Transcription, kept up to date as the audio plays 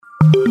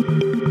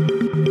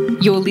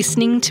You're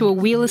listening to a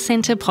Wheeler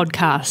Centre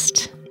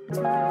podcast.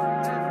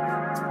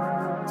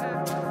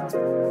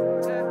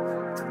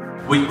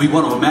 We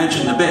want to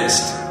imagine the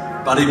best,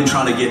 but even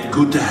trying to get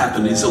good to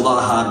happen is a lot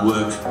of hard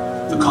work.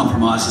 The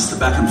compromises, the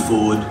back and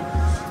forward,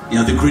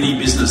 the gritty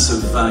business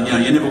of,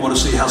 you never want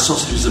to see how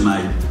sausages are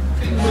made.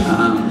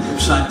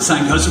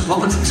 Same goes for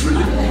politics,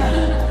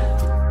 really.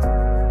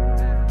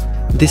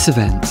 This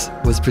event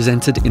was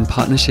presented in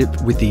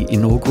partnership with the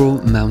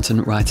inaugural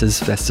Mountain Writers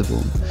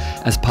Festival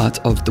as part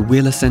of the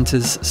Wheeler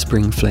Centre's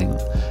Spring Fling,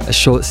 a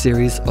short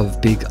series of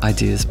Big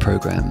Ideas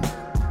programme.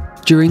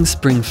 During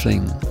Spring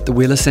Fling, the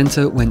Wheeler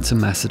Centre went to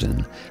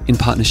Macedon in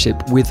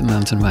partnership with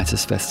Mountain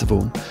Writers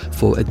Festival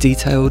for a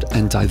detailed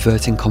and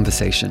diverting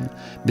conversation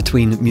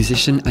between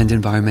musician and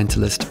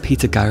environmentalist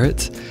Peter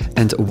Garrett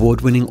and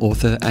award-winning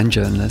author and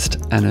journalist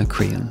Anna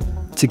Crean.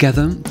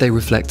 Together, they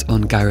reflect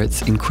on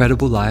Garrett's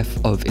incredible life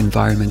of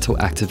environmental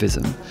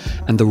activism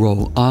and the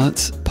role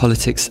art,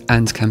 politics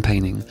and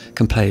campaigning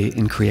can play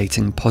in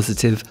creating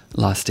positive,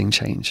 lasting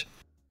change.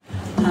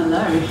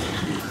 Hello.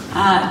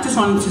 Just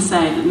wanted to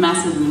say that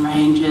Macedon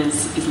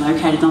Ranges is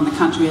located on the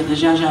country of the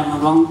Dja Dja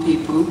Wurrung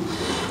people,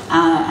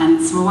 and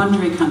it's the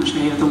Wurundjeri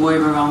country of the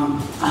Woiwurrung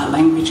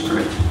language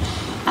group.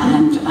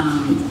 And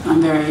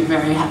I'm very,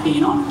 very happy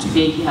and honoured to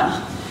be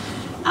here.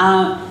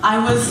 I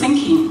was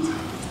thinking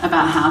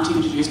about how to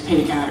introduce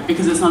Peter Garrett,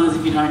 because it's not as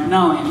if you don't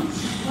know him.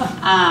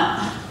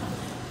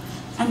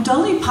 And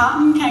Dolly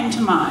Parton came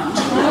to mind.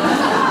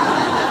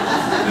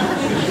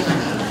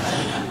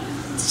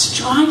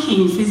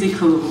 Striking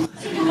physical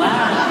similarities.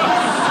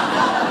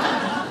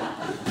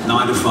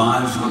 9 to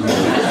 5,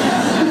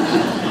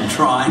 I'm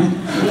trying.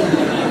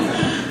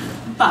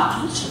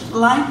 But,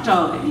 like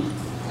Dolly,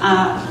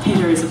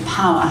 Peter is a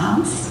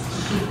powerhouse,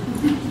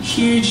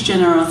 huge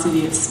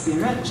generosity of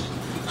spirit,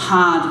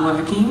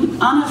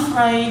 hard-working,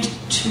 unafraid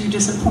to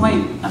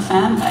disappoint a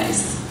fan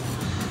base,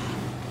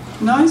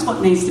 knows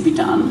what needs to be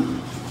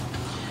done,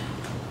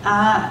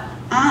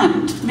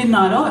 and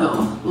Midnight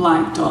Oil,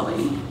 like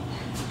Dolly,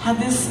 had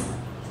this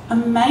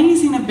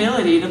amazing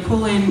ability to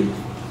pull in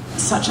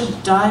such a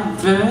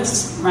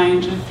diverse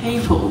range of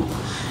people.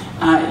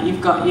 You've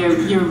got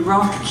your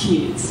rock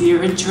kids,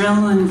 your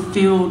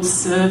adrenaline-filled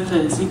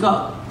surfers, you've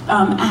got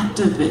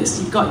activists,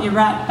 you've got your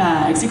rat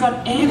bags, you've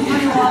got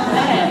everyone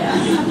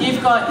there.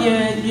 You've got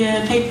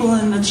your people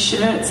in the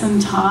shirts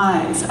and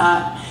ties.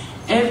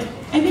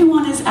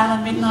 Everyone is at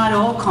a Midnight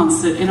Oil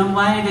concert in a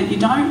way that you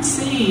don't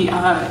see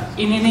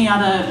in any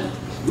other,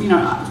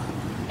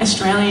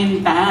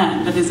 Australian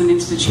band that is an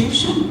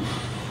institution.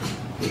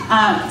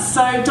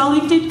 So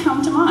Dolly did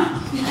come to mind.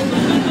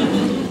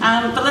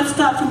 But let's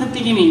start from the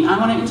beginning. I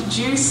want to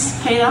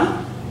introduce Peter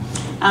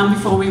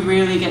before we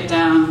really get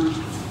down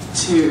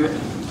to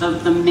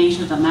the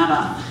meat of the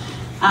matter.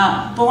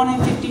 Born in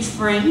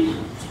 1953,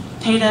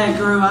 Peter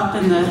grew up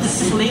in the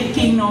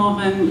sleepy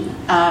northern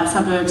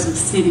suburbs of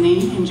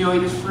Sydney,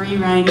 enjoyed a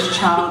free-range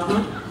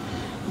childhood,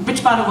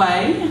 which, by the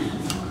way,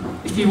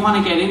 if you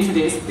want to get into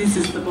this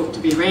is the book to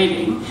be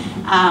reading.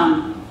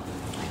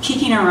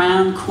 Kicking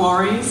around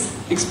quarries,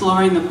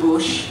 exploring the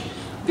bush,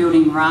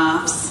 building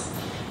rafts.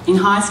 In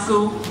high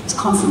school, was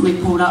constantly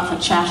pulled up for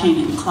chatting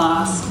in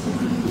class.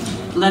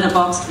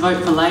 Letterboxed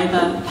Vote for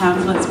Labour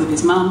pamphlets with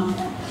his mum.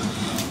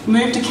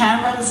 Moved to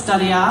Canberra to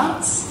study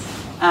arts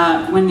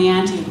when the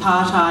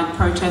anti-apartheid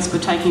protests were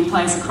taking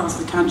place across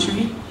the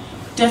country.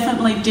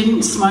 Definitely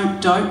didn't smoke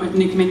dope with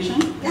Nick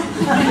Mitchin.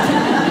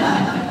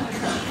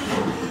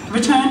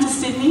 Returned to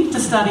Sydney to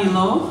study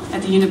law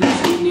at the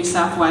University of New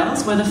South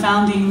Wales, where the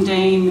founding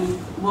dean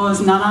was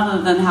none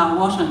other than Hal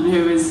Wotton,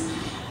 who is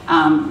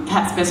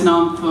perhaps best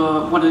known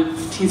for one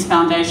of his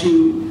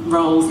foundation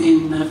roles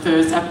in the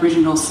first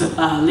Aboriginal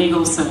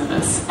legal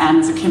service and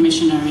as a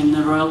commissioner in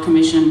the Royal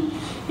Commission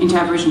into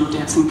Aboriginal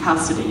Deaths in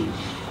Custody.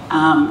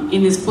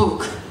 In this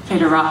book,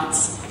 Peter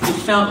writes, "It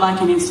felt like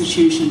an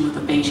institution with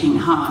a beating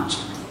heart."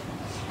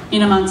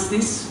 In amongst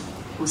this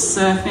was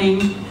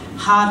surfing,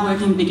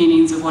 hard-working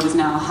beginnings of what is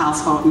now a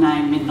household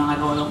name, Midnight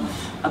Oil,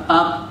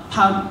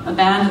 a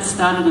band that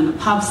started in the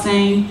pub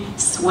scene,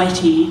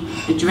 sweaty,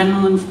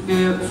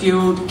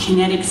 adrenaline-fueled,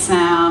 kinetic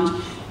sound,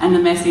 and the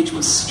message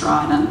was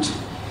strident.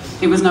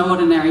 It was no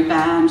ordinary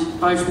band.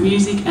 Both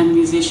music and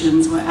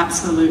musicians were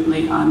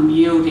absolutely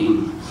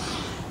unyielding.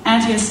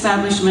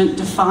 Anti-establishment,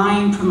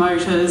 defying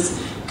promoters,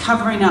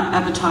 covering up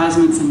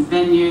advertisements and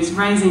venues,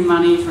 raising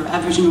money for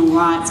Aboriginal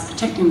rights,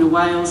 protecting the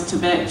whales,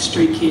 Tibet,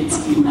 street kids,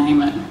 you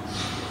name it.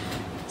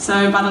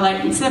 So by the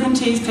late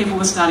 70s, people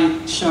were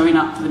starting showing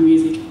up for the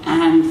music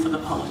and for the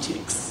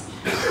politics.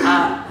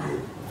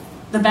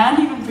 The band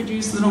even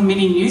produced little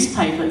mini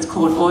newspapers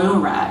called Oil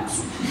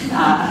Rags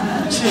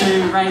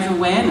to raise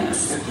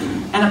awareness.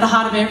 And at the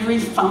heart of every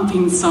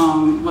thumping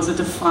song was a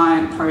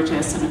defiant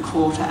protest and a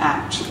call to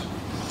act.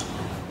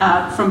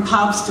 From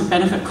pubs to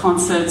benefit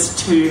concerts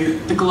to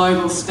the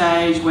global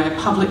stage where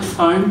public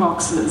phone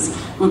boxes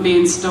would be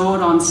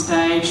installed on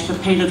stage for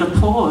Peter to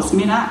pause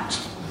mid-act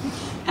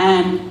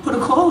and put a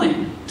call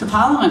in to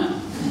Parliament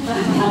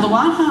or the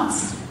White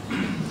House.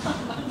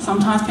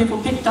 Sometimes people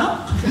picked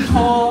up.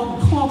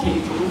 Poor more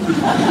people.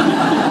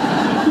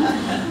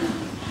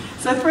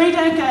 So 3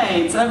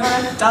 decades, over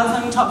a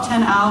dozen top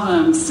 10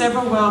 albums,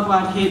 several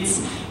worldwide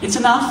hits. It's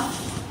enough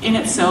in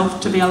itself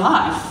to be a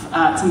life.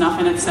 It's enough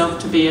in itself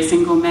to be a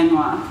single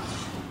memoir.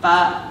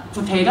 But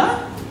for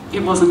Peter,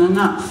 it wasn't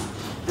enough.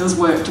 There was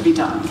work to be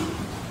done.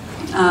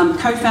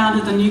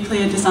 Co-founded the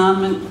Nuclear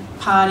Disarmament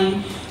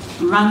Party,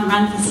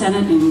 ran for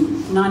Senate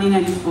in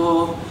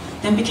 1984,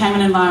 then became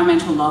an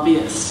environmental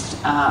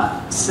lobbyist,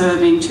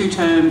 serving 2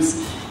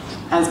 terms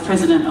as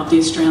president of the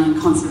Australian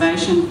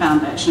Conservation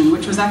Foundation,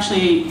 which was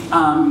actually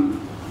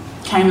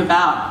came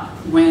about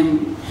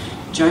when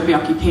Joh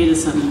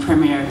Bjelke-Petersen, the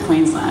Premier of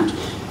Queensland,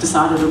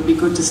 decided it would be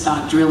good to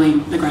start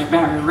drilling the Great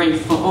Barrier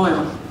Reef for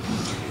oil.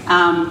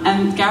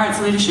 And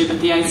Garrett's leadership at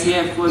the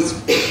ACF was,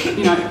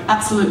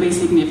 absolutely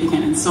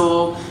significant and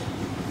saw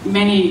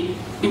many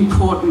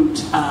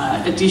important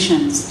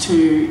additions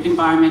to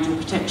environmental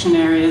protection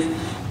areas,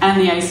 and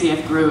the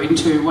ACF grew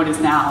into what is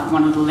now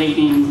one of the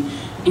leading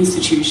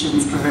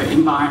institutions for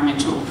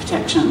environmental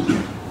protection.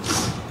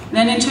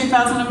 Then in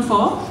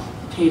 2004,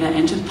 Peter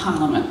entered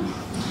Parliament.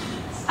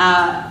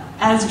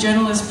 As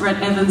journalist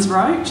Brett Evans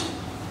wrote,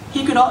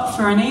 he could opt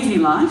for an easy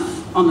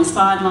life on the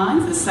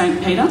sidelines as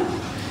St. Peter,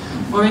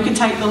 or he could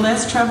take the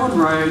less travelled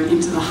road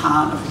into the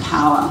heart of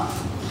power.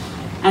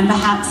 And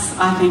perhaps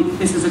I think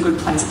this is a good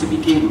place to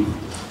begin.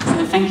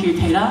 So thank you,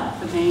 Peter,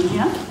 for being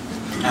here.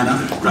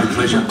 Anna, great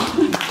pleasure.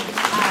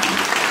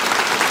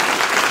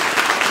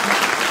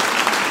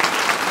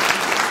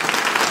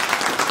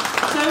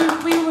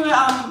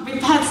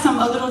 We've had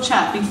a little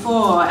chat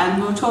before,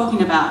 and we were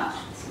talking about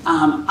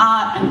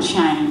art and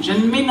change.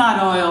 And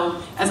Midnight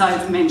Oil, as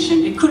I've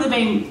mentioned, that could have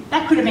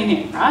been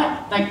it,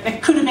 right? Like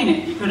that could have been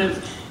it. You could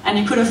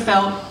have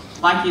felt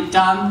like you'd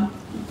done,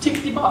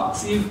 tick the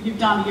box. You've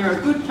done. You're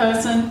a good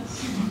person.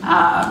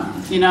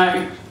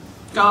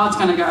 God's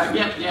going to go,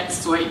 yep,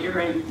 sweet, you're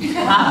in.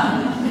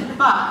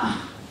 But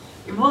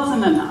it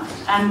wasn't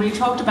enough, and we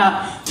talked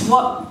about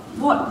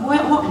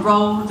what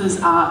role does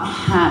art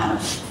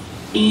have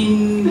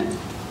in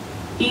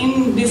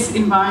this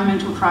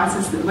environmental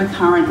crisis that we're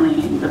currently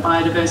in, the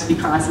biodiversity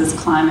crisis,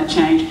 climate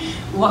change.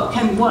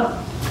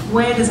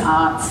 Where does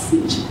art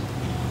sit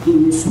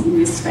in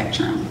this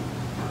spectrum?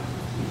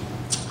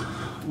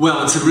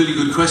 Well, it's a really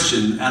good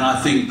question, and I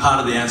think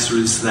part of the answer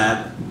is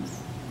that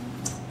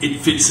it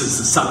fits as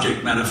the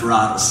subject matter for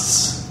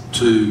artists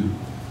to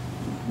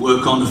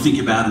work on, to think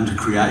about and to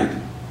create.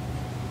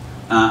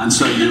 And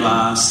so you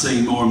are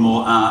seeing more and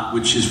more art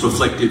which is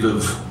reflective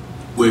of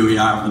where we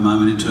are at the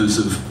moment in terms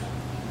of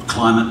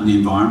climate and the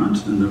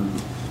environment and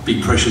the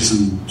big pressures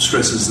and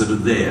stresses that are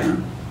there.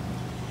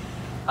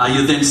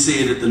 You then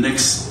see it at the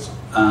next,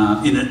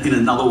 in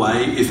another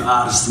way, if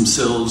artists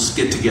themselves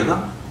get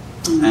together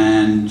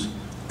and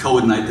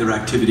coordinate their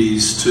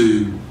activities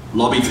to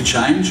lobby for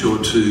change or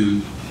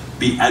to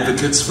be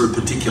advocates for a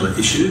particular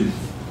issue.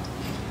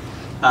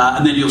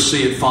 And then you'll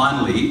see it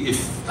finally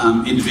if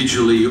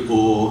individually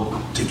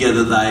or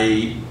together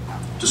they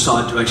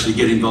decide to actually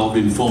get involved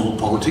in formal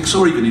politics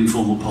or even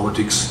informal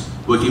politics,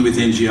 working with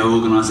NGO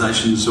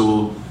organisations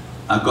or,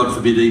 God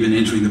forbid, even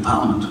entering the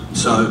parliament.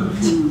 So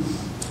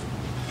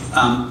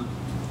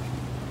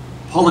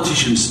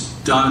politicians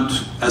don't,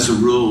 as a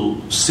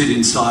rule, sit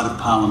inside of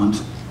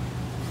parliament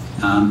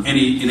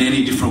in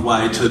any different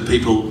way to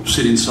people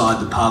sit inside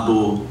the pub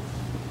or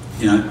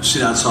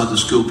sit outside the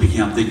school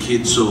picking up their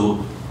kids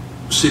or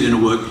sit in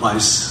a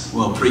workplace,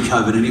 well,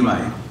 pre-COVID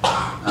anyway,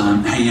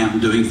 hanging out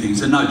and doing things.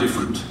 They're no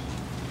different.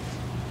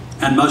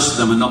 And most of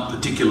them are not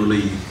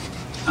particularly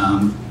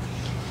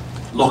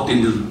locked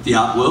into the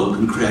art world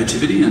and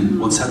creativity and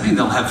what's happening.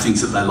 They'll have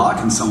things that they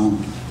like and some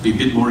will be a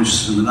bit more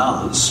interested than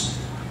others.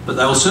 But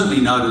they will certainly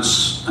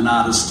notice an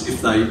artist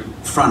if they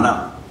front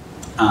up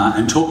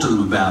and talk to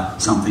them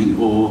about something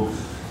or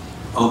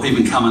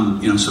even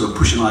come and sort of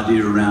push an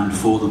idea around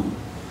for them.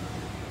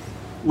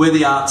 Where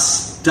the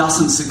arts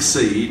doesn't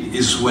succeed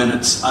is when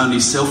it's only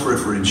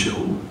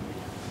self-referential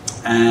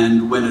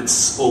and when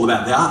it's all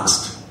about the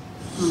artist,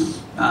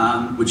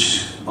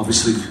 which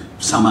obviously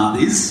some art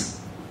is.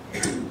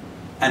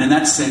 And in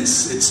that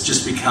sense, it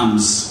just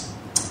becomes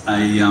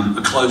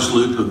a closed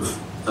loop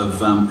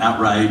of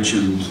outrage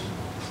and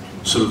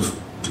sort of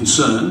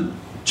concern,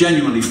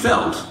 genuinely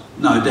felt,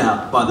 no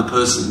doubt, by the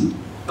person,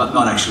 but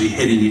not actually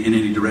heading in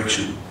any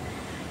direction.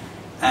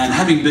 And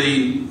having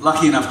been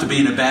lucky enough to be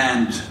in a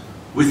band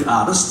with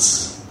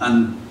artists,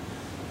 and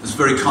it's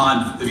very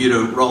kind of you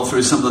to roll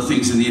through some of the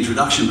things in the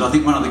introduction, but I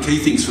think one of the key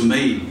things for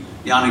me,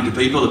 yarning to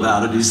people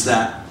about it, is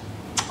that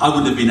I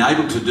wouldn't have been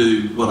able to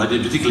do what I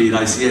did, particularly at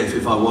ACF,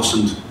 if I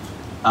wasn't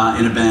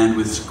in a band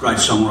with great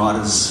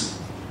songwriters,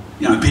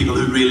 people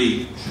who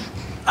really,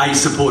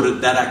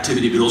 supported that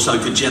activity, but also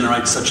could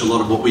generate such a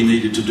lot of what we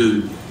needed to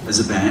do as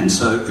a band.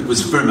 So it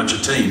was very much a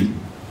team.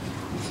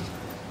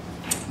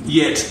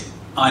 Yet,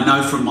 I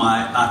know from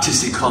my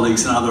artistic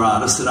colleagues and other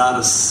artists that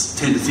artists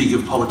tend to think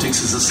of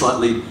politics as a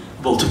slightly...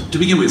 Well, to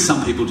begin with,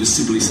 some people just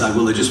simply say,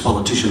 well, they're just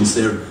politicians.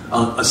 They're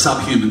a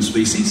subhuman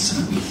species,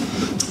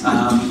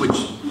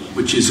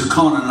 which is a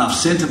common enough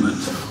sentiment.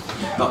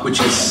 but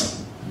which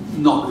is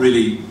not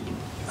really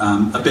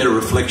a better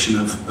reflection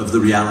of the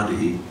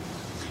reality.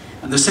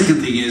 And the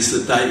second thing is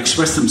that they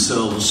express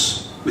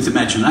themselves with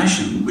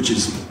imagination, which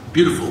is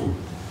beautiful,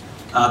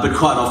 but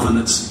quite often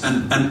it's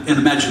an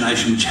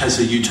imagination which has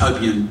a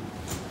utopian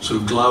sort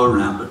of glow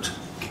around it.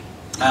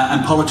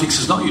 And politics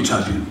is not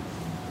utopian.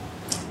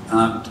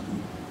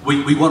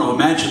 We want to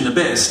imagine the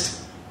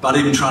best, but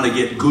even trying to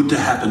get good to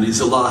happen is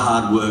a lot of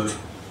hard work,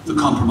 the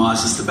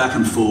compromises, the back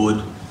and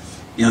forward,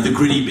 the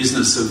gritty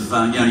business of,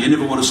 you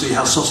never want to see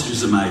how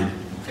sausages are made.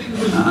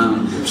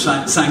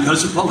 Same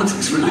goes for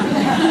politics, really.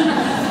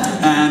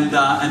 And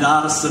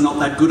artists are not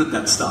that good at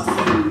that stuff.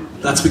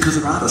 That's because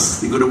they're artists.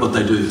 They're good at what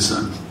they do. So.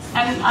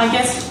 And I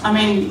guess,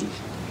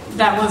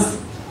 that was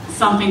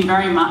something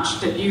very much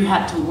that you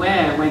had to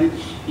wear when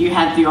you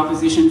had the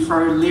opposition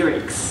throw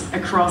lyrics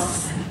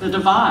across the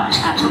divide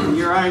at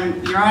your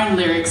own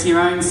lyrics,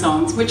 your own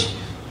songs, which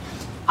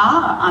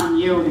are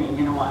unyielding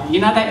in a way.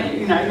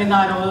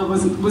 Midnight Oil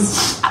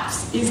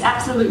is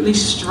absolutely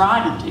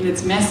strident in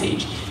its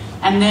message.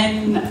 And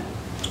then,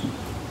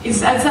 is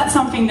that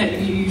something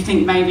that you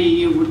think maybe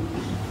you would?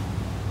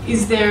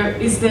 Is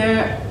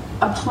there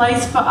a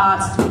place for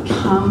arts to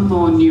become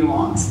more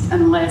nuanced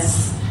and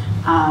less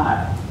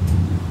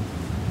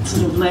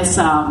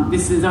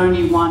this is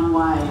only one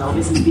way, or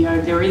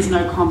there is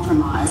no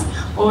compromise,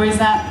 or is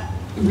that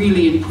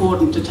really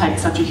important to take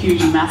such a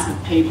huge mass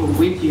of people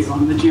with you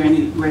on the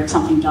journey where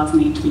something does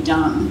need to be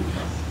done?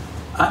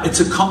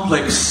 It's a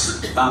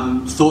complex,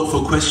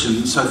 thoughtful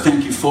question, so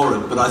thank you for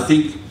it, but I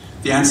think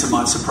the answer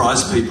might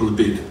surprise people a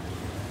bit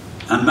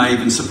and may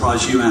even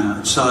surprise you,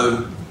 Anna.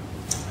 So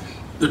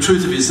the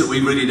truth of it is that we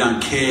really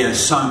don't care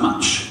so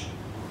much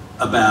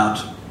about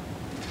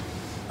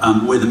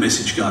where the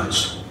message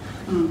goes.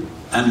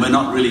 And we're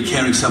not really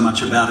caring so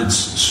much about its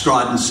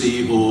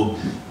stridency or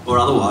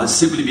otherwise,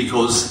 simply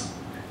because,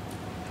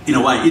 in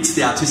a way, it's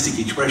the artistic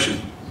expression.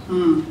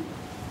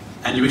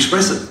 And you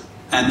express it,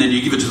 and then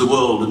you give it to the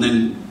world, and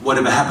then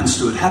whatever happens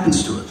to it,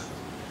 happens to it.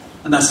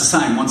 And that's the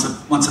same. Once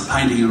a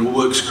painting or a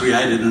work's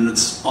created and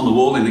it's on the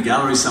wall in a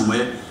gallery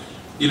somewhere,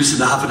 you listen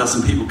to half a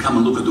dozen people come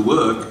and look at the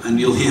work, and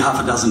you'll hear half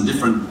a dozen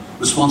different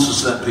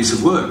responses to that piece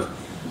of work.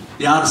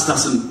 The artist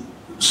doesn't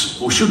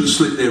or shouldn't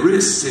slit their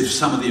wrists if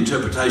some of the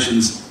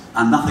interpretations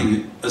are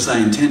nothing as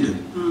they intended.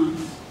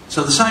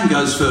 So the same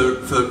goes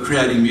for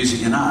creating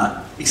music and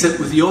art, except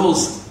with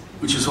yours,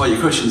 which is why your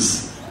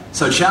question's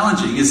so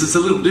challenging, is it's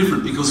a little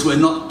different because we're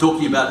not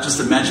talking about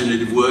just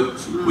imaginative work.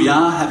 We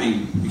are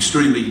having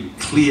extremely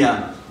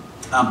clear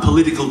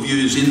political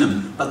views in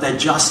them, but they're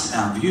just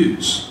our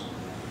views.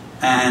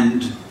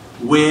 And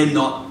we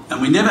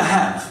never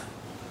have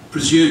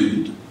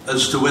presumed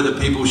as to whether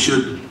people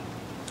should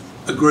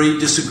agree,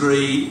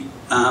 disagree,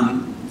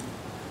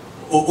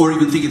 or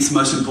even think it's the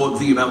most important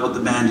thing about what the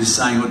band is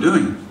saying or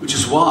doing, which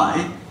is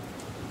why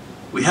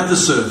we have the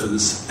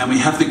surfers and we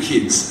have the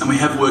kids and we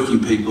have working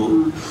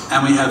people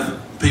and we have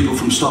people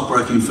from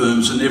stockbroking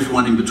firms and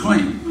everyone in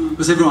between,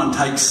 because everyone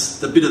takes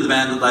the bit of the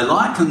band that they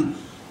like, and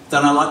they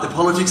don't like the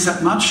politics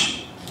that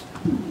much.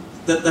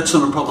 That's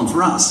not a problem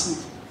for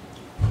us.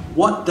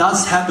 What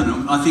does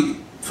happen, I think,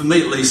 for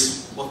me at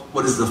least,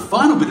 what is the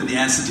final bit of the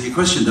answer to your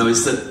question, though,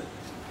 is that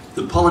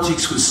the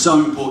politics was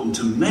so important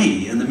to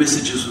me and the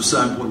messages were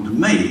so important to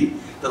me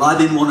that I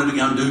then wanted to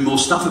go and do more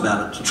stuff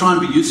about it, to try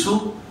and be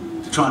useful,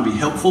 to try and be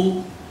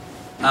helpful,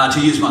 to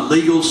use my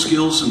legal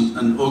skills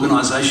and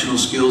organisational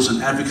skills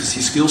and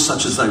advocacy skills,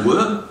 such as they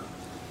were,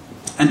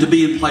 and to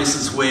be in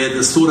places where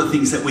the sort of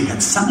things that we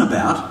had sung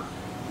about,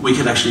 we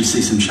could actually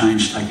see some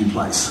change taking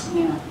place.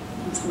 Yeah,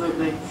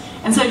 absolutely.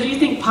 And so do you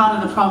think part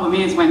of the problem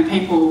is when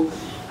people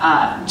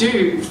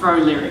do throw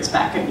lyrics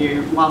back at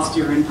you whilst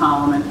you're in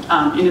Parliament,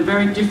 in a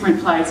very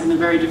different place, in a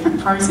very different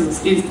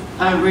process, is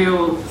a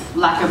real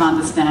lack of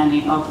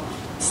understanding of,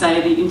 say,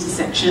 the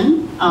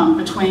intersection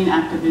between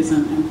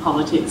activism and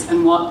politics,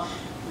 and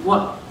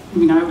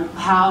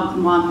how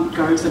one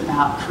goes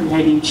about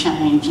creating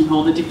change and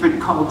all the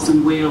different cogs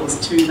and wheels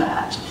to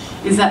that?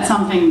 Is that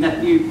something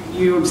that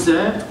you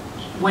observed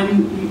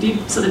when you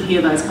did sort of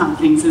hear those kind of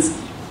things?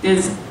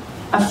 There's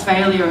a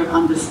failure of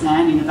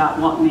understanding about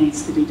what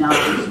needs to be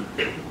done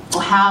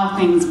or how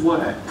things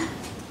work.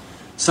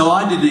 So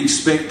I didn't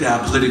expect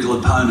our political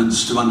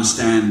opponents to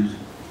understand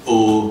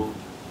or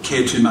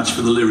care too much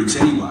for the lyrics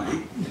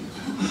anyway.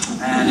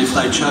 And if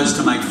they chose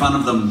to make fun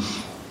of them,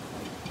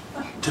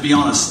 to be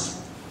honest,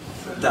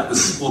 that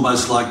was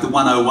almost like the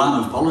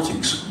 101 of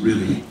politics,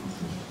 really.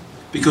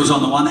 Because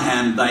on the one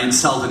hand, they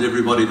insulted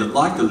everybody that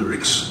liked the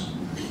lyrics,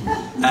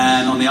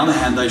 and on the other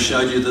hand, they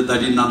showed you that they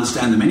didn't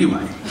understand them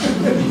anyway.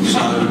 So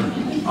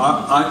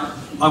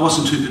I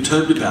wasn't too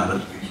perturbed about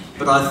it.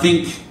 But I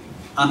think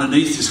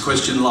underneath this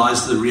question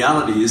lies the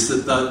reality is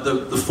that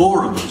the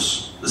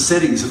forums, the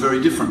settings are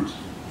very different.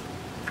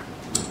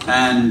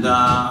 And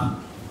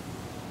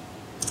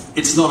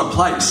it's not a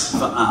place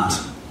for art.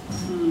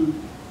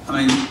 I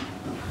mean,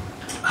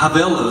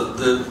 Havel,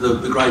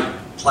 the great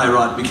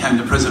playwright, became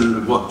the president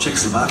of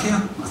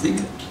Czechoslovakia, I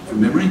think, from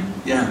memory?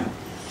 Yeah.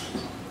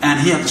 And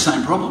he had the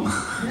same problem.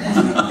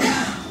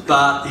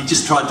 but he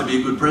just tried to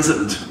be a good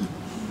president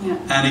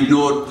and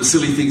ignored the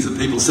silly things that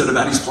people said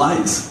about his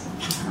plays.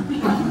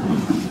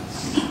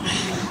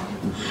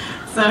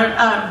 So,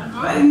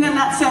 in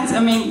that sense, I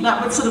mean,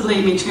 that would sort of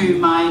lead me to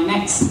my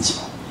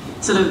next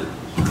sort of...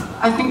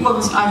 I think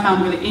I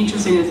found really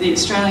interesting is the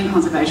Australian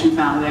Conservation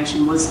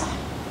Foundation was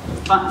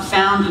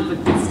founded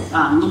with this,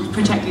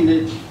 protecting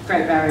the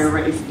Great Barrier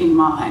Reef in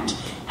mind.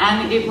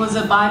 And it was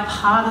a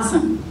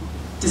bipartisan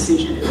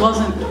decision. It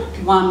wasn't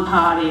one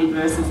party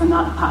versus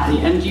another party.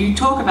 And you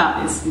talk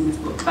about this in this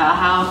book, about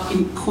how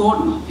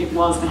important it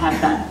was to have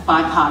that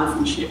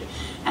bipartisanship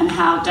and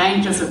how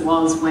dangerous it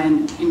was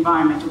when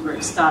environmental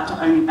groups start to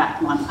only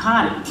back one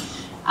party.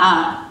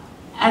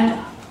 And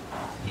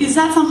is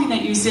that something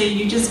that you see?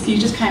 You just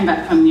came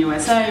back from the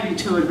USA, you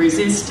toured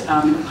Resist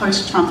in a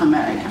post-Trump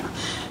America.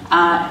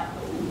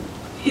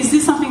 Is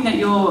this something that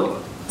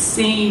you're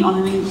seeing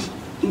on an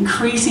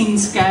increasing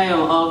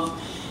scale of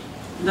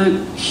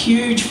the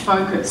huge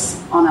focus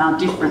on our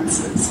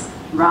differences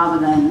rather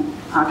than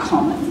our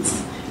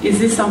commons? Is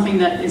this something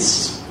that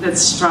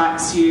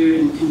strikes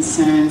you and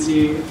concerns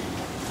you?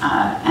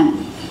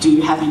 And do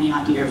you have any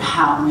idea of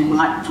how we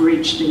might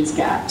bridge these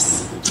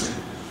gaps?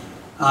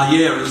 As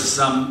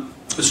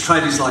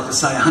tradies like to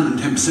say,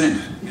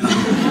 110%. You know,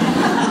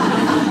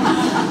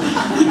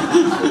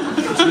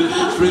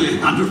 it's really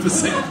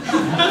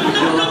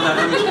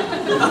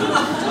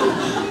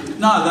 100%.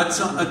 No, that's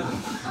I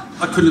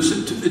couldn't have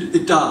said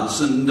it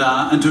does, and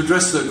to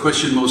address the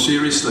question more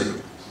seriously,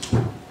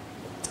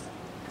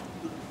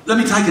 let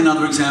me take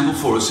another example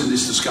for us in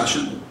this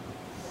discussion,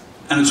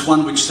 and it's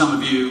one which some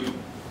of you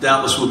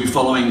doubtless will be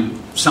following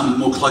some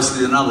more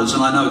closely than others,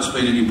 and I know it's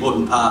been an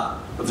important part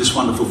of this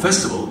wonderful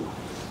festival,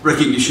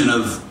 recognition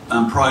of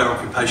prior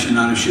occupation and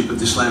ownership of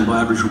this land by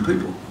Aboriginal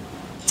people,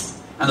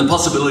 and the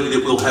possibility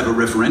that we'll have a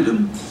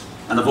referendum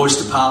and a voice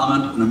to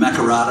Parliament and a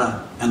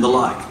Makarrata and the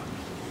like.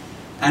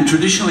 And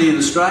traditionally in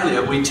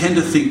Australia, we tend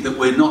to think that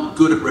we're not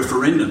good at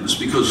referendums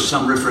because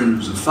some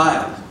referendums have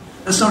failed.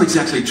 That's not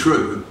exactly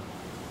true.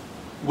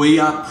 We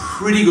are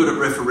pretty good at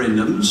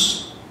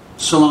referendums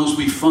so long as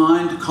we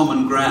find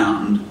common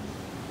ground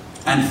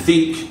and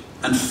think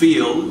and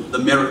feel the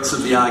merits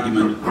of the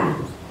argument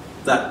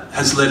that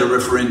has led a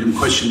referendum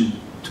question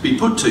to be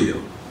put to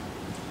you.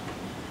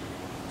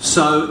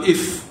 So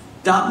if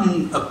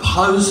Dutton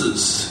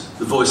opposes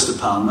the voice to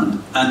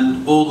Parliament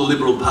and all the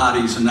Liberal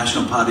parties and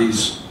national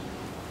parties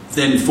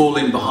then fall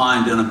in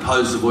behind and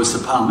oppose the voice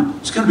of Parliament,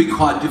 it's going to be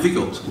quite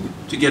difficult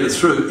to get it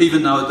through,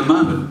 even though at the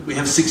moment we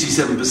have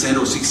 67%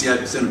 or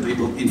 68% of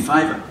people in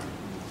favour.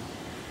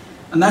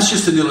 And that's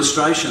just an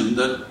illustration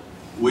that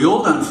we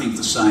all don't think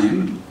the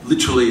same,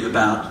 literally,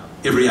 about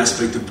every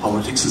aspect of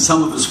politics, and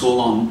some of us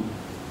fall on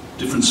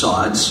different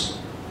sides.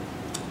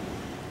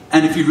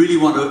 And if you really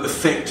want to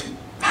effect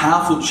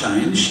powerful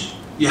change,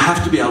 you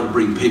have to be able to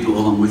bring people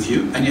along with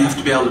you, and you have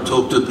to be able to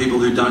talk to people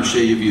who don't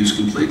share your views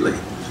completely.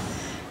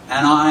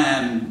 And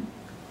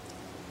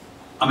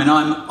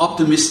I'm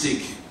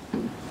optimistic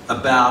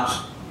about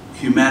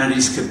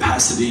humanity's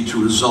capacity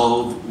to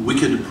resolve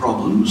wicked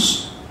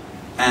problems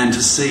and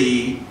to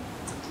see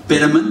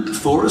betterment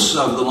for us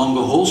over the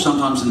longer haul.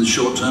 Sometimes in the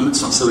short term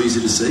it's not so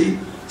easy to see.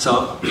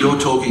 So you're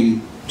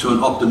talking to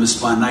an optimist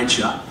by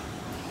nature.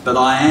 But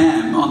I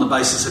am, on the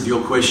basis of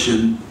your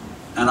question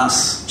and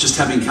us just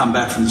having come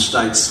back from the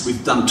States,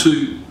 we've done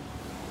 2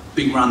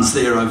 big runs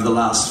there over the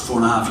last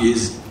 4.5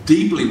 years,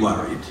 deeply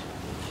worried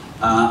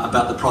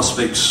about the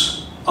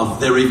prospects of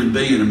there even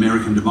being an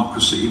American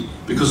democracy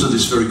because of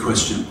this very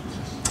question.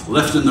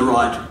 Left and the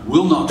right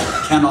will not,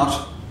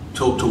 cannot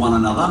talk to one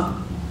another.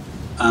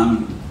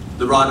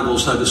 The right have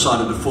also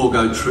decided to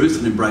forego truth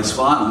and embrace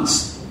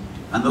violence,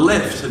 and the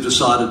left have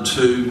decided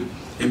to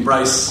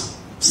embrace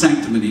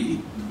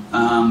sanctimony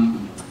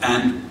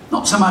and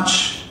not so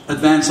much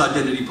advance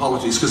identity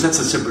politics, because that's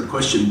a separate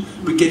question,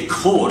 but get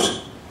caught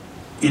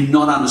in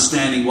not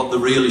understanding what the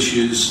real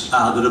issues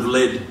are that have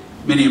led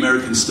many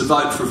Americans to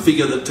vote for a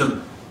figure that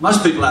to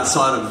most people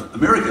outside of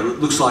America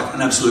looks like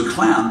an absolute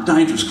clown,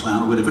 dangerous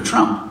clown or whatever,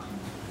 Trump.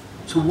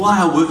 So why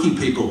are working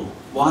people,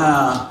 why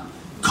are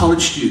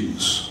college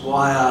students,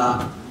 why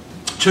are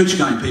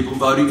church-going people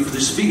voting for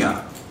this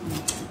figure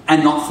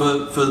and not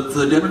for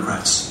the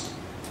Democrats?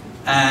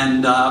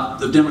 And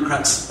the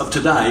Democrats of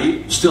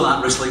today still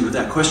aren't wrestling with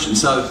that question.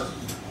 So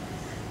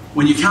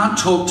when you can't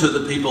talk to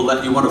the people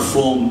that you want to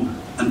form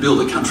and build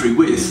a country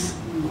with,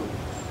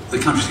 the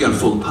country's going to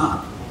fall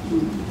apart.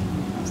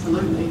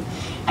 Absolutely.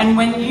 And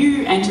when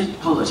you entered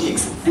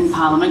politics in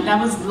Parliament, that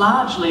was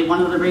largely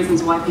one of the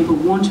reasons why people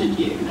wanted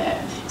you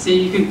there. So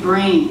you could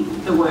bring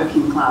the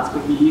working class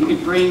with you. You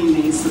could bring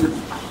these sort of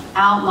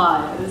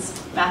outliers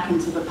back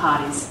into the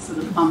party's sort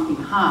of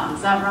bumping heart.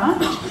 Is that right?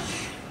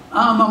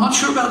 I'm not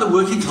sure about the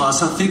working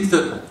class. I think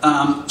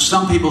that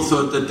some people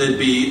thought that there'd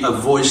be a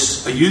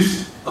voice for,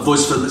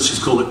 let's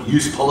just call it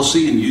youth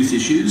policy and youth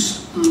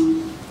issues.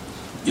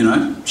 You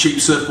know, cheap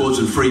surfboards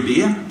and free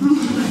beer.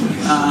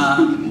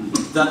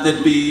 That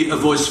there'd be a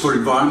voice for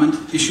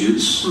environment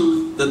issues.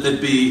 That there'd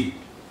be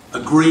a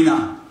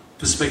greener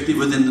perspective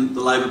within the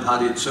Labor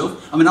Party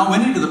itself. I mean, I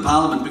went into the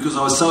Parliament because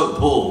I was so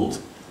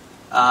appalled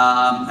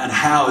at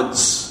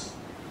Howard's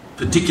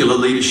particular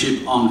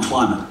leadership on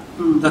climate.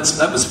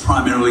 That was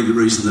primarily the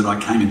reason that I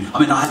came in. I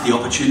mean, I had the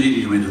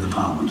opportunity to enter the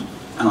Parliament,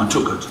 and I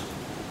took it.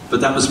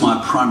 But that was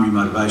my primary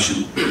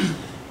motivation.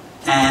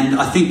 And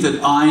I think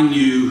that I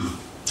knew,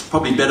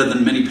 probably better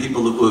than many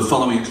people that were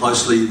following it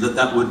closely,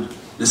 that would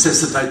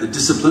necessitate the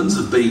disciplines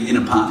of being in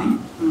a party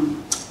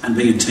and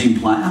being a team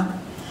player.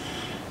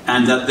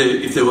 And that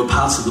if there were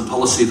parts of the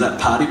policy of that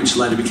party, which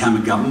later became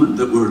a government,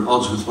 that were at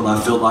odds with what I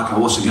felt like, I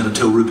wasn't going to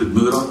tell Rupert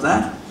Murdoch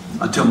that.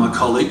 I'd tell my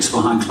colleagues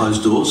behind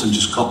closed doors and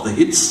just cop the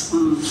hits.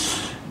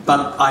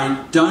 But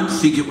I don't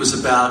think it was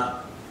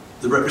about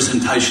the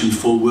representation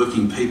for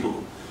working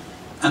people.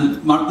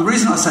 And the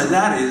reason I say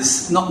that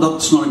is not that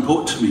it's not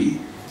important to me,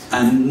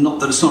 and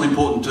not that it's not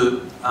important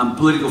to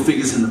political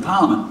figures in the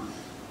Parliament,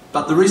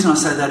 but the reason I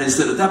say that is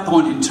that at that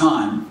point in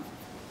time,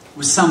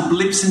 with some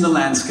blips in the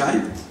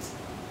landscape,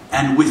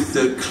 and with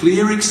the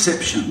clear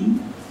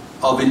exception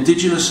of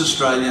Indigenous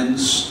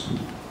Australians,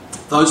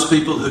 those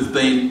people who've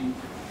been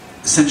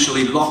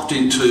essentially locked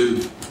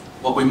into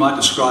what we might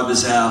describe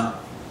as an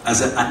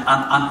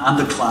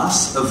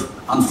underclass of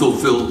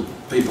unfulfilled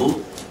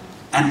people,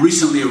 and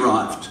recently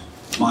arrived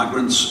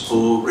migrants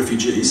or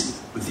refugees,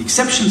 with the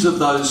exceptions of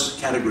those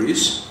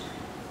categories,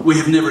 we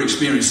have never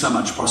experienced so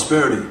much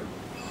prosperity.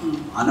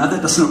 I know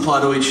that doesn't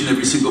apply to each and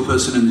every single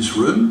person in this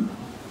room,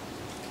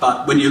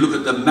 but when you look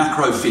at the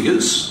macro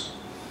figures,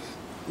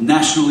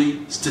 nationally,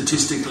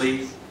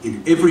 statistically,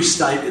 in every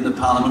state in the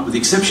Parliament, with the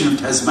exception of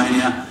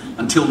Tasmania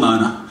until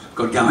Mona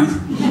got going,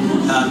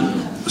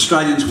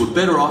 Australians were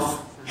better off,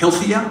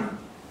 healthier,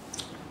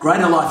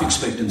 greater life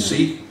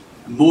expectancy,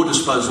 and more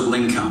disposable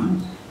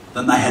income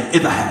than they had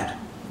ever had,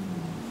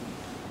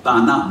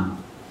 bar none.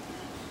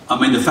 I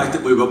mean, the fact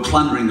that we were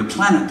plundering the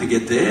planet to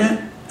get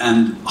there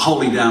and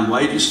holding down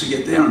wages to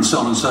get there and so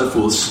on and so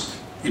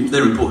forth,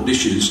 they're important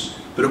issues,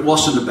 but it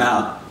wasn't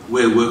about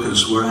where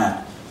workers were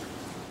at.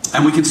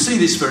 And we can see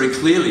this very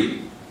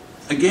clearly,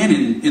 again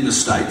in the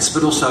States,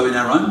 but also in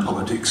our own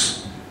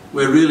politics,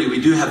 where really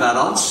we do have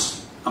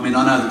adults. I mean,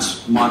 I know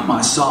that's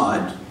my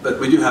side, but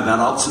we do have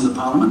adults in the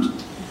Parliament.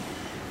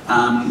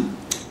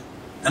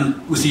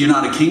 And with the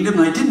United Kingdom,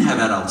 they didn't have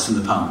adults in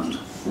the Parliament.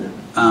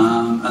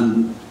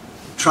 And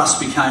Truss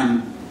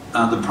became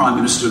the Prime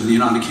Minister of the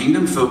United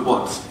Kingdom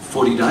for,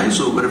 40 days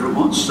or whatever it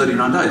was,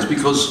 39 days,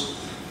 because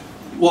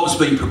what was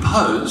being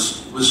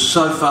proposed was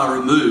so far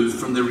removed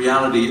from the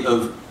reality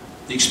of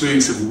the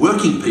experience of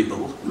working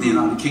people in the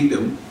United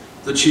Kingdom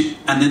that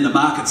and then the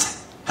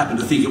markets happened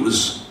to think it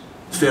was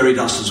fairy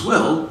dust as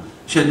well,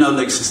 she had no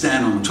legs to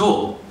stand on at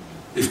all.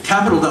 If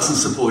capital doesn't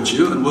support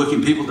you and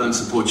working people don't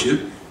support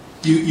you,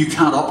 you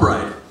can't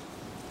operate.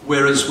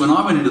 Whereas when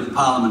I went into the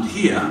Parliament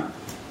here,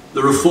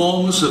 the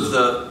reforms of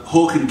the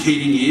Hawke and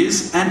Keating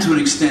years, and to an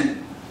extent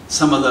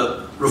some of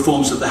the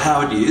reforms of the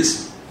Howard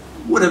years,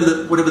 whatever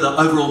the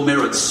overall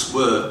merits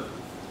were,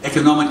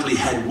 economically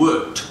had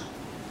worked,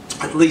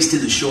 at least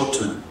in the short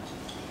term.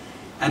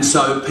 And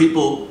so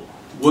people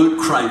weren't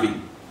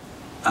craving,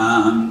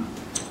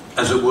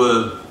 as it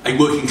were, a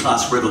working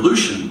class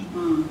revolution.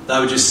 They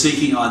were just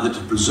seeking either to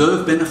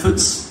preserve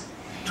benefits,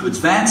 to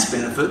advance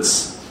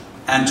benefits,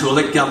 and to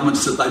elect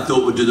governments that they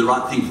thought would do the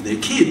right thing for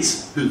their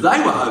kids, who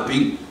they were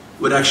hoping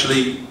would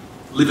actually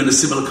live in a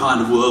similar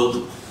kind of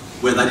world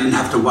where they didn't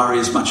have to worry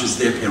as much as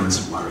their parents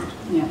had worried.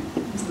 Yeah,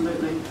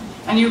 absolutely.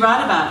 And you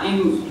write about,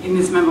 in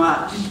this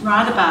memoir, you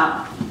write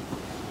about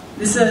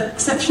this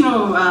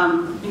exceptional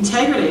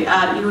integrity.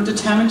 You were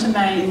determined to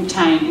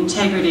maintain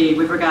integrity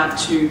with regard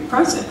to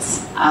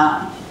process,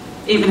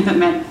 even if it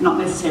meant not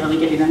necessarily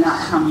getting an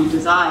outcome you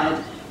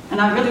desired.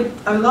 And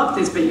I love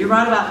this, but you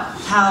write about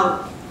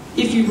how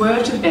if you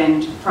were to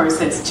bend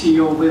process to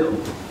your will,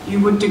 you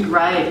would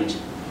degrade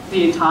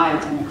the entire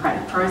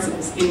democratic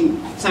process.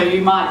 So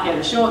you might get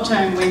a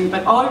short-term win,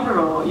 but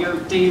overall you're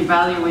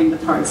devaluing the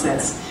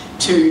process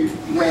to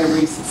where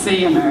we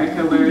see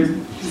America, where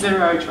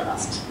zero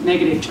trust,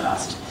 negative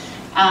trust.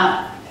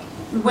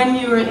 When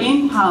you were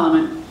in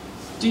Parliament,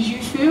 did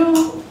you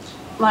feel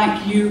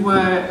like you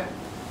were...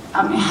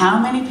 how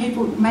many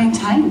people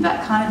maintained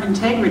that kind of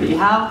integrity?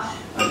 How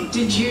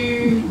did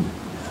you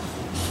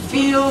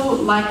feel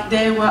like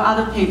there were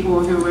other people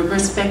who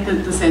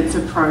respected the sense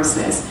of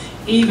process,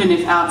 even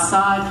if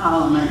outside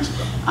Parliament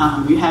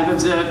you have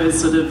observers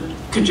sort of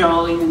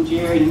cajoling and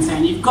jeering and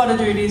saying, you've got to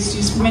do this,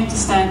 you're meant to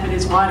stand for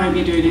this, why don't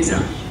you do this?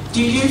 Yeah.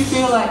 Do you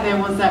feel like there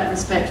was that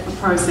respect for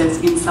process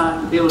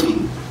inside the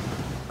building?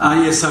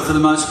 Yes, so for the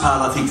most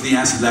part, I think the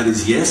answer to that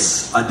is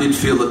yes. I did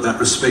feel that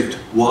respect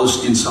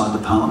was inside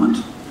the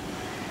Parliament.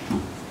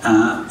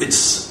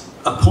 It's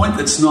a point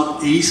that's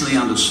not easily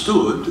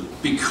understood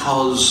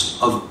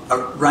because of a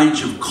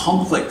range of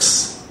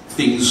complex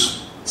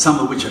things, some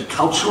of which are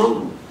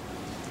cultural,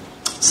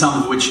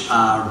 some of which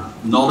are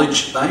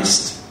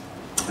knowledge-based,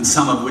 and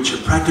some of which are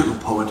practical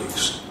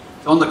politics.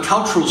 On the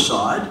cultural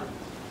side,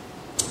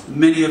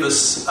 many of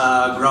us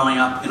are growing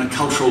up in a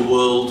cultural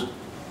world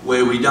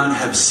where we don't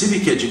have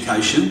civic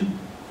education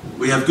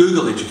we have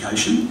Google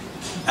education,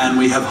 and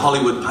we have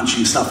Hollywood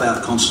punching stuff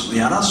out constantly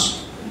at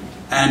us,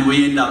 and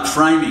we end up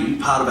framing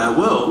part of our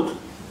world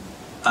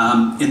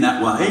in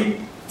that way,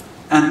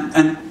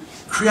 and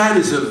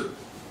creators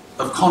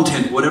of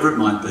content, whatever it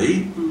might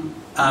be,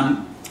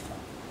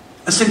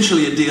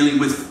 essentially are dealing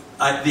with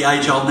the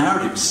age-old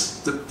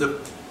narratives that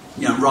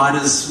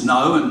writers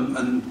know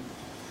and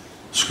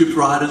script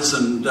writers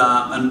and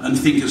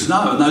thinkers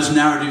know, and those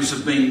narratives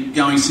have been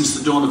going since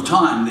the dawn of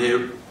time.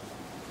 They're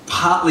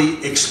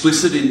partly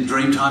explicit in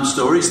Dreamtime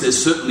stories. They're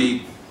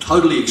certainly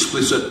totally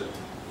explicit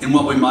in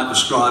what we might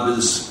describe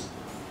as,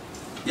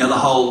 the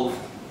whole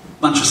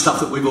bunch of stuff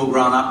that we've all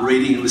grown up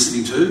reading and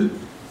listening to.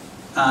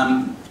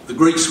 The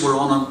Greeks were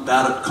on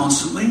about it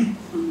constantly.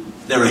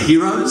 There are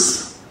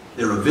heroes,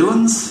 there are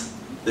villains,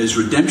 there's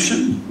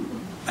redemption,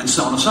 and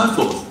so on and so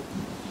forth.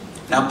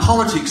 Now,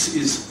 politics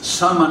is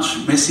so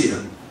much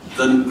messier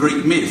than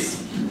Greek myth,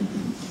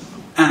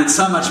 and it's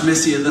so much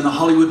messier than a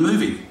Hollywood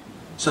movie.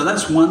 So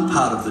that's one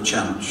part of the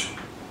challenge.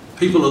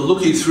 People are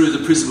looking through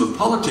the prism of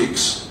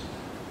politics,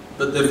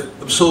 but they've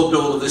absorbed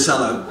all of this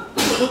other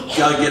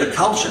go-getter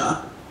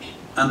culture,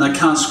 and they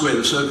can't square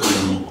the circle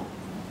anymore.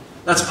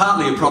 That's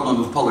partly a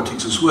problem of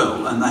politics as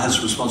well, and that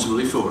has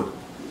responsibility for it.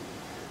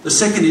 The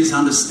second is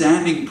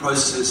understanding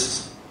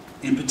process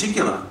in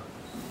particular.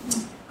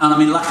 And I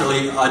mean,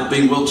 luckily, I'd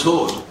been well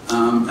taught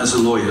as a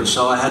lawyer,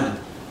 so I had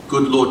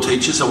good law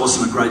teachers. I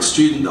wasn't a great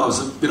student. I was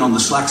a bit on the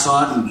slack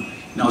side,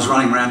 and I was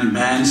running around in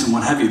bands and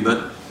what have you,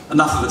 but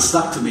enough of it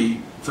stuck to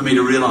me for me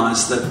to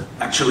realise that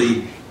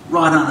actually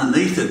right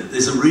underneath it,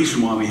 there's a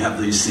reason why we have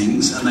these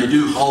things, and they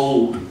do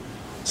hold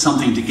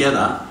something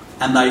together,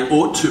 and they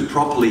ought to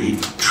properly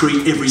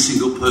treat every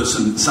single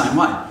person the same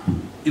way.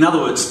 In other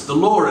words, the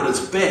law at its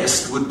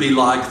best would be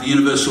like the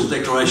Universal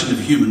Declaration of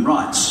Human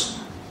Rights,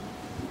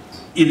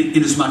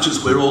 in as much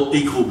as we're all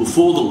equal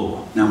before the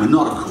law. Now, we're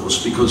not, of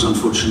course, because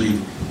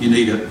unfortunately you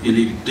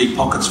need deep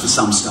pockets for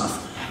some stuff.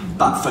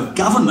 But for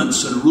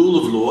governments and rule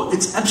of law,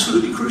 it's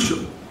absolutely crucial.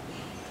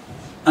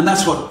 And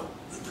that's what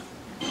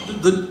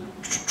the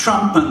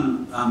Trump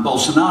and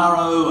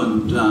Bolsonaro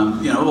and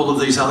all of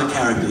these other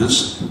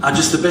characters are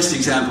just the best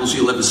examples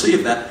you'll ever see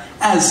of that,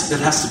 as it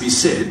has to be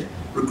said,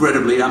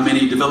 regrettably, are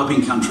many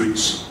developing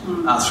countries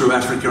through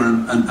Africa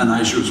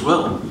and Asia as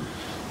well.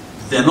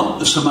 They're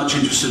not so much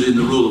interested in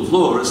the rule of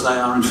law as they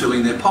are in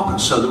filling their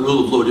pockets, so the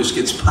rule of law just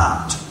gets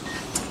parked.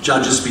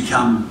 Judges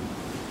become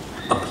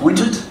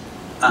appointed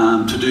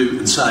to do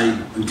and say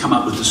and come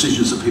up with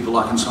decisions that people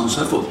like, and so on and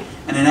so forth.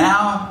 And in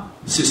our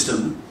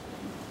system,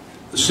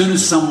 as soon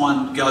as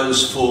someone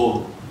goes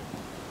for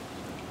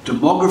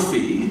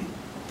demography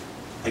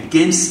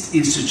against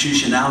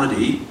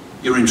institutionality,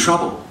 you're in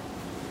trouble.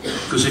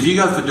 Because if you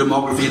go for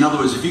demography, in other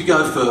words, if you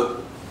go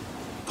for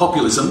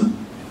populism,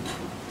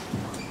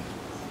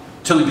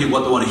 telling people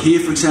what they want to hear,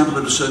 for example,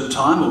 at a certain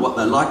time, or what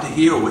they like to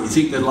hear, or what you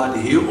think they'd like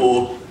to hear,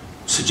 or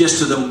suggest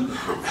to them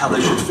how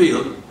they should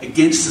feel,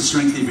 against the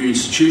strength of your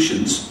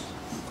institutions,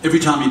 every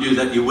time you do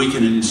that, you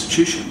weaken an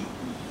institution.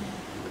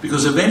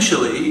 Because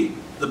eventually,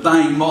 the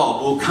baying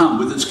mob will come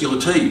with its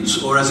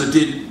guillotines, or as it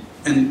did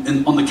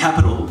on the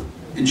Capitol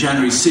in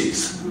January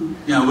 6th,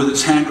 with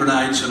its hand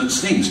grenades and its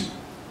things.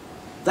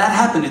 That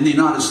happened in the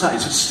United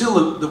States. It's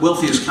still the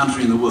wealthiest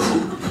country in the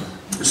world.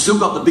 It's still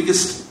got the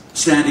biggest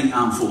standing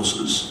armed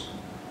forces.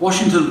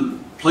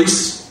 Washington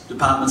Police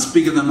Department's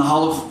bigger than the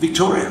whole of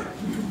Victoria.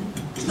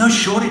 There's no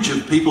shortage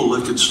of people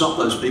that could stop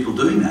those people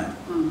doing that.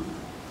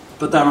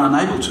 But they were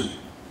unable to,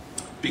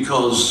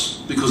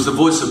 because the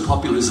voice of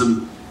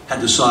populism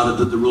had decided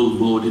that the rule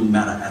of law didn't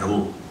matter at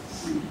all.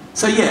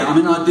 So yeah, I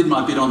mean, I did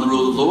my bit on the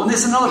rule of law, and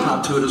there's another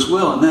part to it as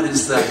well, and that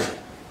is that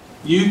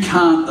you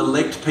can't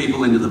elect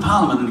people into the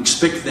parliament and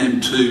expect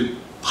them to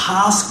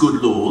pass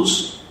good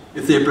laws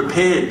if they're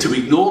prepared to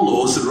ignore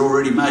laws that are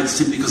already made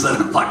simply because they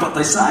don't like what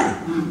they say.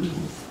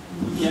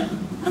 Yeah,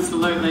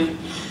 absolutely.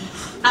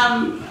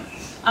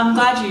 I'm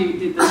glad you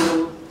did the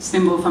little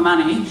symbol for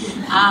money,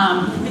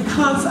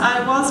 because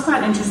I was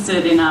quite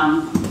interested in,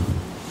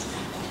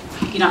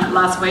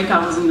 last week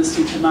I was in the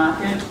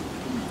supermarket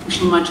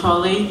pushing my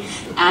trolley,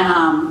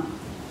 and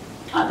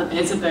the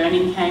Beds of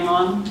Burning came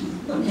on.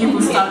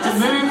 People started to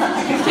move.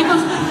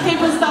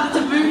 People started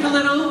to move a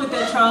little with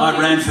their trolley. I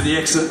ran for the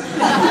exit.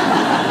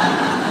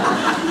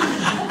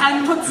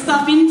 And put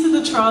stuff into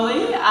the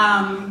trolley.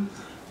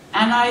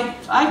 And I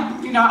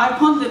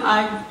pondered.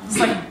 I was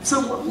like,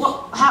 so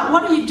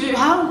what do you do?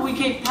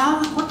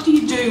 What do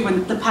you do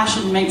when the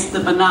passion meets the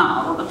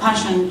banal, or the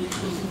passion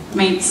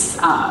meets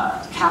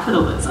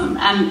capitalism?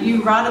 And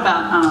you write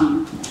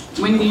about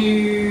when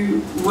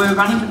you were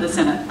running for the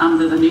Senate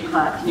under the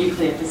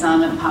Nuclear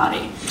Disarmament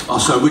Party. Oh,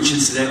 so which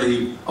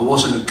incidentally I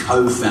wasn't a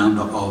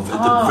co-founder of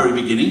at the very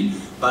beginning,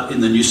 but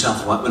in the New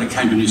South Wales, when it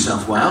came to New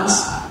South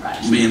Wales,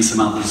 right. Me and some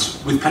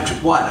others, with Patrick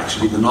White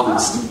actually, the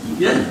novelist.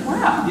 Yeah.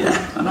 Wow.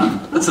 Yeah, I know.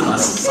 That's a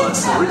nice side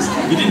story.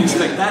 You didn't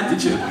expect that,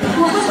 did you?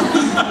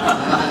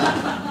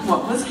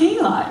 What was he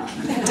like?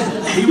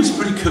 He was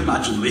pretty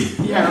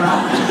curmudgeonly. Yeah,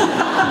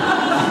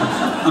 right.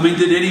 I mean,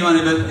 did anyone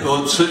ever,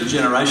 or a certain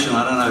generation,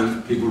 I don't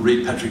know, people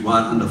read Patrick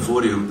White under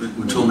 40 or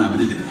we're tall now, but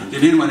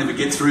did anyone ever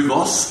get through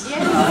Voss?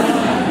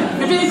 Yeah.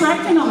 It'd be a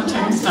great thing on the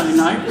tombstone,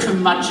 no?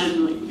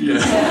 Curmudgeonly.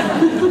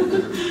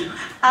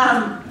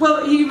 Yeah.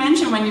 Well, you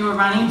mentioned when you were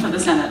running for the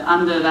Senate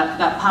under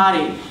that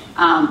party,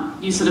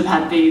 you sort of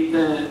had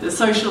the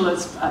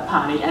Socialist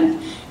Party,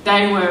 and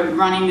they were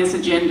running this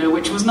agenda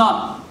which was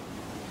not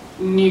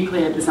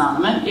nuclear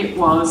disarmament, it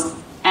was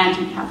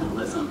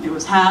anti-capitalism. It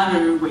was how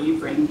do we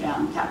bring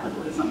down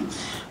capitalism.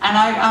 And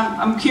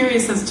I'm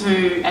curious as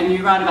to, and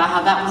you write about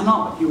how that was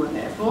not what you were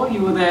there for.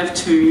 You were there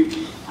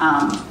to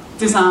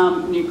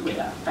disarm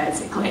nuclear,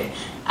 basically.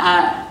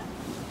 And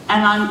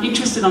I'm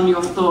interested on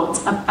your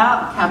thoughts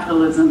about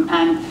capitalism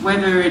and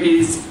whether it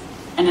is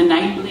an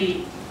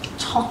innately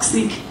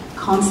toxic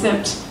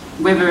concept,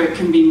 whether it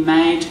can be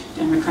made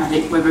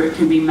democratic, whether it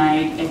can be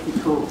made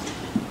ethical.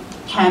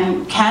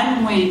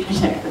 Can we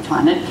protect the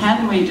planet?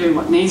 Can we do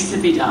what needs to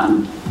be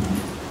done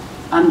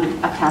under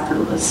a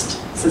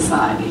capitalist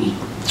society?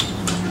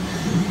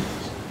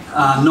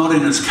 Not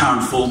in its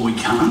current form, we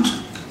can't.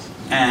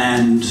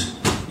 And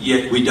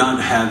yet we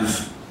don't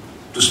have,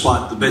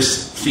 despite the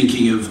best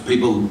thinking of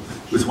people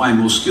with way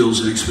more skills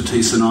and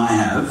expertise than I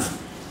have,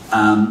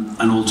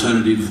 an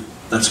alternative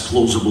that's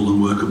plausible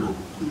and workable.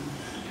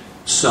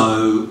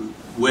 So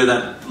where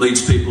that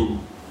leads people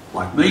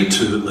like me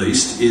to, at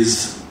least,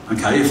 is,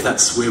 okay, if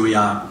that's where we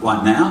are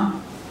right now,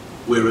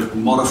 we're at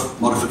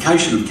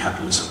modification of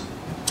capitalism.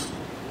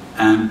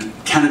 And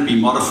can it be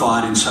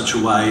modified in such a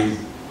way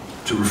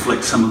to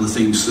reflect some of the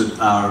things that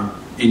are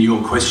in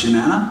your question,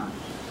 Anna?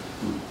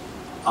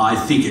 I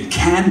think it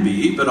can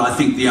be, but I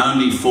think the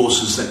only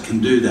forces that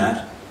can do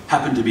that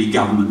happen to be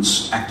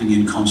governments acting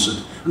in concert.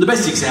 And the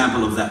best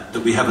example of that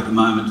we have at the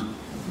moment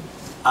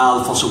are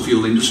the fossil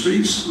fuel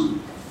industries,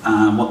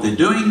 what they're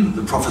doing,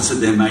 the profits that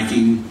they're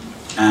making,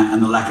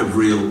 and the lack of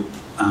real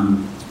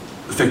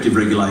effective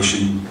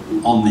regulation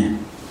on them.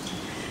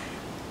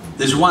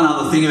 There's one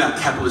other thing about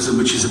capitalism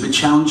which is a bit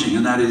challenging,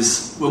 and that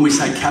is, when we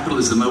say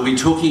capitalism, are we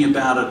talking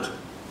about it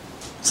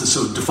to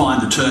sort of define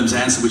the term's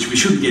answer, which we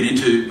shouldn't get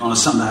into on a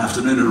Sunday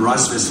afternoon at a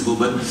rice festival,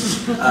 but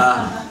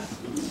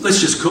let's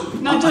just cook.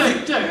 No, do.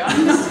 I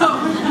mean,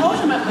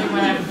 ultimately,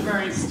 we're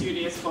very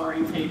studious,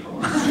 boring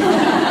people.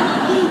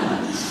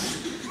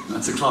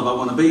 That's a club I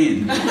want to be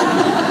in.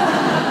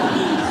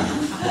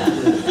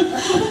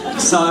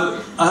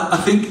 So I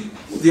think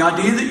the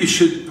idea that you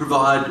should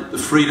provide the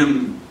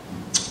freedom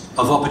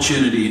of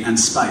opportunity and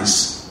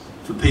space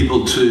for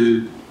people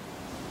to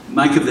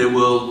make of their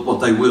world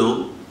what they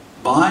will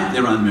by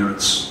their own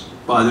merits,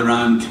 by their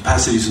own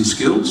capacities and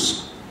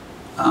skills,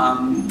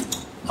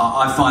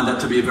 I find that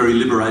to be a very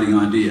liberating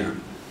idea.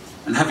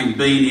 And having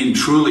been in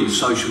truly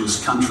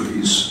socialist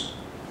countries,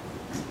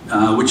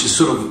 which is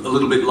sort of a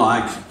little bit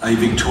like a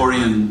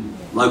Victorian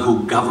local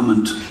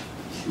government,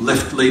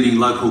 left-leaning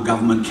local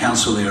government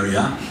council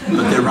area,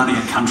 but they're running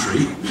a country,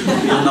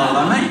 you'll know what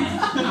I mean.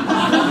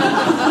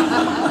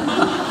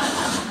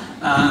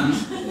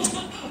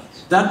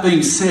 That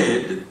being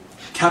said,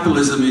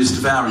 capitalism is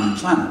devouring the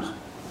planet,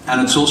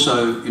 and it's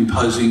also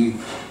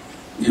imposing,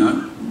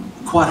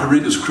 quite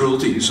horrendous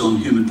cruelties on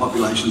human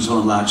populations on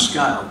a large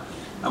scale.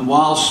 And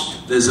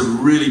whilst there's a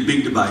really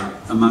big debate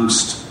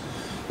amongst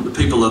the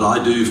people that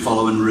I do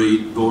follow and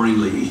read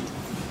boringly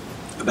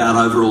about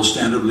overall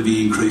standard of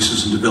living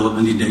increases and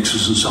development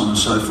indexes and so on and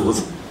so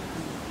forth,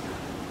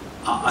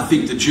 I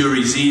think the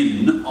jury's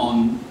in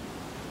on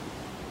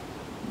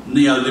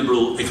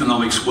neoliberal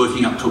economics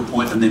working up to a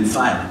point and then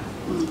failing.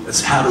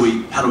 It's how do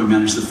we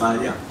manage the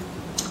failure?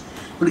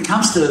 When it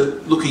comes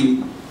to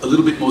looking a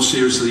little bit more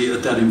seriously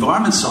at that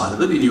environment side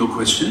of it, in your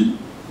question,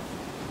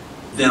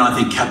 then I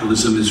think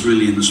capitalism is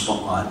really in the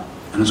spotlight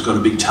and it's got a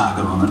big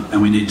target on it,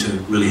 and we need to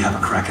really have a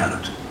crack at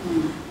it.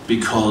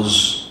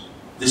 Because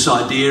this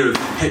idea of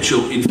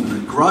perpetual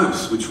infinite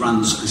growth, which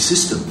runs a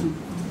system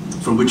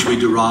from which we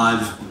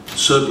derive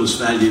surplus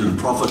value and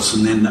profits,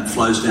 and then that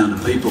flows down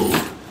to people,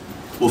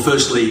 well,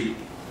 firstly,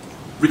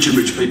 rich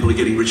people are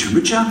getting richer and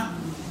richer,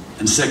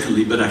 and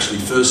secondly, but actually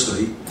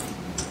firstly,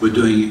 we're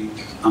doing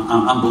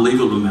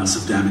unbelievable amounts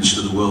of damage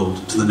to the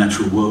world, to the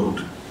natural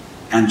world,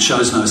 and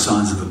shows no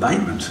signs of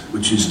abatement,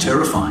 which is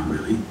terrifying,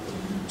 really.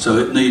 So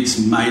it needs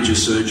major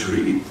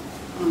surgery,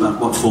 but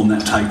what form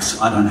that takes,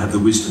 I don't have the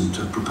wisdom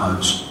to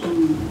propose.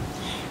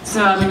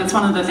 So, I mean, it's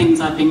one of the things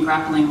I've been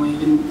grappling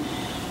with, and,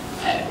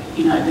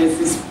 there's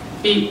this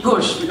big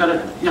push. We've got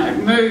to,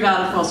 move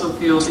out of fossil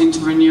fuels into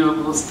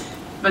renewables.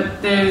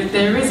 But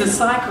there is a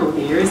cycle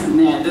here, isn't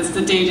there? There's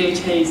the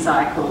DDT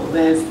cycle,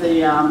 there's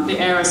the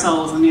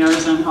aerosols and the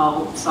ozone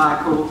hole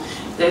cycle,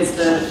 there's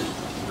the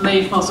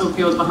leave fossil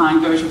fuels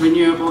behind, go to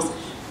renewables.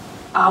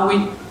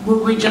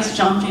 Will we just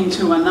jump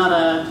into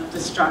another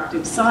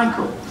destructive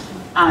cycle?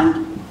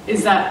 And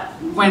is that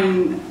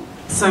when...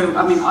 So,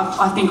 I mean,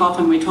 I think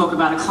often we talk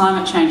about a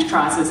climate change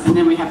crisis and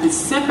then we have this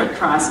separate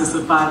crisis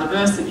of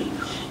biodiversity,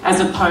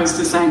 as opposed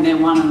to saying they're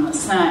one and the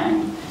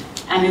same.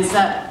 And is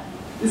that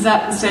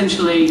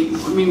essentially,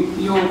 I mean,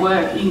 your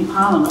work in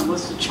Parliament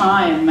was to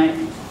try and make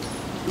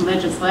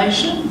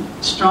legislation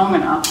strong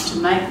enough to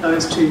make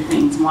those two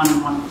things one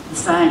and one the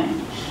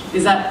same?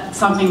 Is that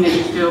something that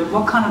you feel,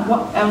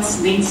 what else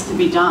needs to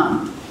be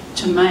done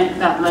to make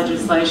that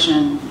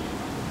legislation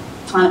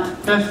planet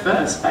Earth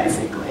first,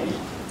 basically?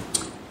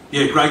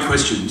 Yeah, great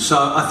question. So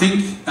I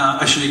think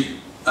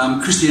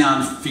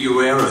Christiane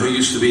Figueroa, who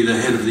used to be the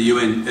head of the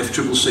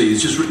UNFCCC,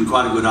 has just written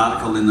quite a good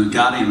article in The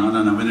Guardian. I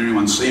don't know whether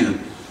anyone's seen it,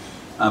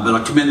 but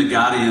I commend The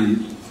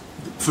Guardian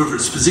for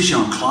its position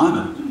on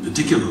climate,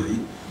 particularly.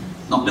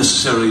 Not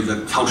necessarily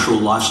the cultural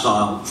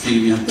lifestyle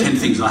thing, 10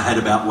 things I hate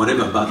about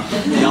whatever, but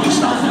the other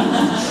stuff.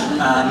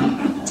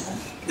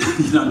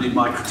 You don't need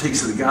my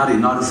critiques of The Guardian,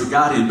 neither does The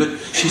Guardian. But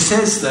she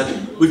says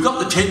that we've got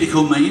the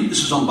technical mean,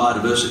 this is on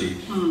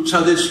biodiversity.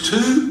 So there's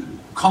 2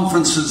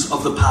 conferences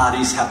of the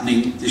parties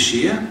happening this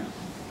year.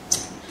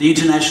 The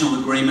international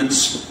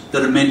agreements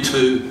that are meant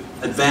to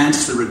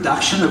advance the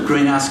reduction of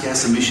greenhouse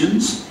gas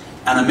emissions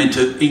and are meant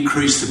to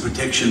increase the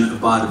protection of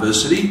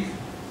biodiversity.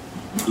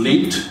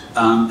 Linked,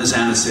 as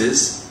Anna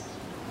says.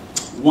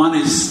 One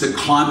is the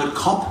climate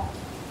COP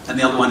and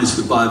the other one is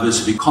the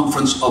biodiversity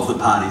conference of the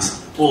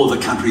parties. All of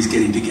the countries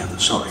getting together,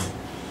 sorry.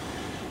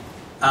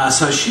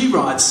 So she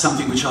writes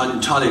something which I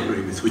entirely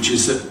agree with, which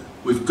is that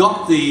we've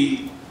got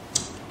the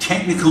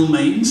technical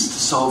means to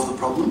solve the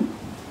problem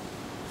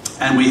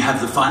and we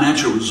have the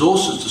financial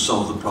resources to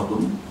solve the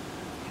problem,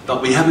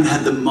 but we haven't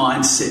had the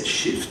mindset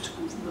shift.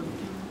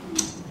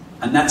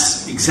 And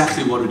that's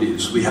exactly what it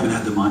is. We haven't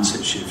had the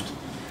mindset shift.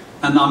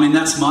 And I mean,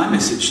 that's my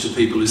message to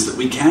people, is that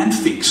we can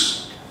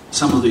fix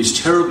some of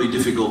these terribly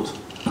difficult,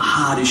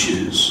 hard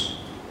issues,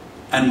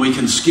 and we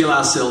can skill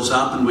ourselves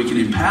up and we can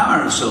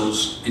empower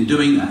ourselves in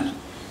doing that.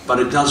 But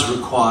it does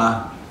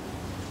require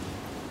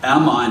our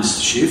minds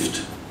to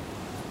shift,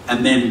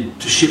 and then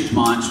to shift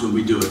minds when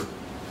we do it,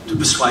 to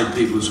persuade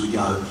people as we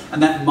go.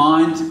 And that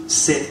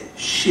mindset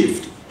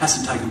shift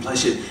hasn't taken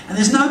place yet. And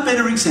there's no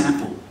better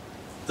example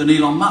than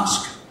Elon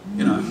Musk,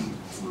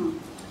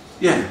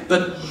 Yeah,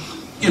 but...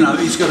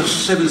 he's got a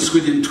 7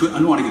 squillion... I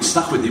don't want to get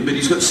stuck with him, but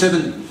he's got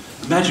 7...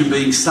 Imagine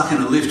being stuck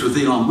in a lift with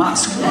Elon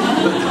Musk.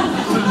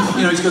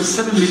 But, he's got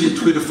 7 million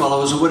Twitter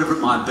followers or whatever it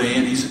might be,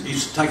 and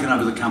he's taken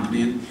over the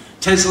company. And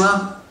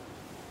Tesla,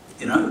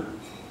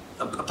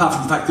 apart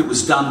from the fact that it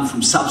was done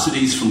from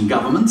subsidies from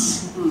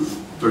governments,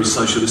 very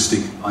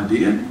socialistic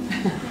idea,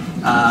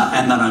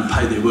 and they don't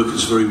pay their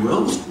workers very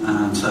well,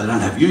 so they don't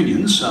have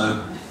unions,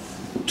 so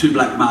 2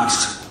 black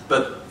marks...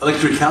 But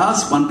electric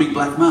cars, 1 big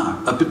black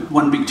mark,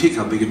 1 big tick,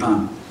 I beg your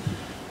pardon.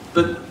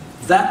 But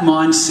that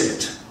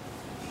mindset,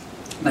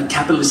 that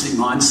capitalistic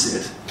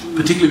mindset,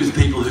 particularly with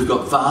people who've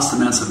got vast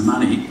amounts of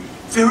money,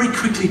 very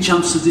quickly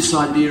jumps to this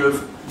idea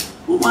of,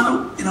 well, why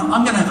not,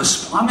 I'm going to have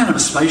a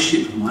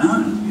spaceship of my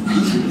own.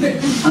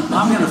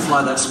 I'm going to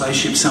fly that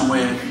spaceship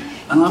somewhere,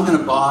 and I'm going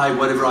to buy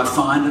whatever I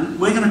find, and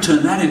we're going to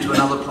turn that into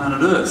another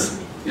planet Earth.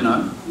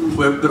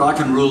 But I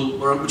can rule,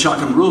 which I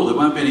can rule. There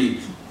won't be any.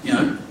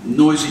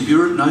 Nosy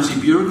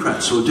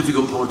bureaucrats or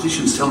difficult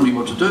politicians telling me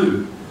what to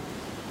do.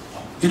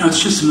 It's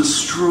just an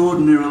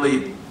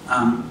extraordinarily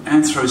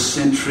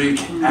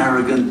anthrocentric,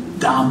 arrogant,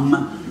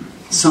 dumb,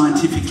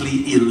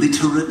 scientifically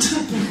illiterate,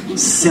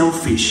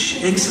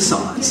 selfish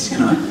exercise.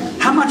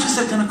 How much is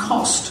that going to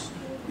cost?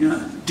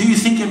 Do you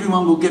think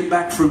everyone will get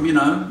back from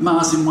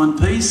Mars in one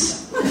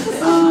piece?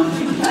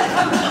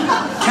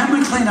 Can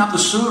we clean up the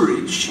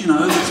sewerage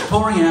that's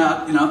pouring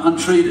out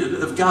untreated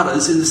of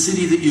gutters in the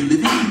city that you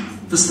live in?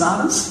 For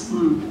starters?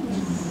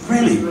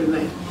 Really?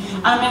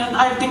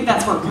 I think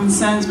that's what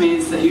concerns me,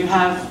 is that you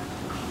have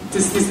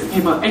this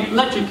people,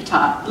 electric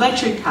guitars,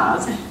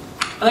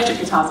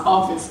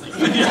 obviously.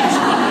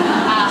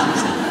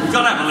 Yes. We've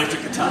got to have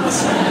electric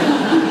guitars.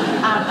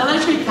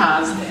 Electric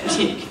cars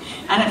tick,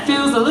 and it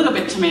feels a little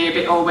bit to me a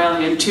bit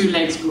Orwellian, 2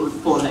 legs good,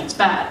 4 legs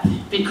bad,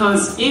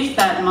 because if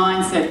that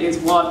mindset is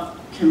what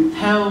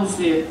compels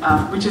it,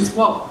 which is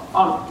what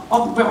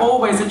we're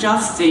always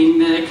adjusting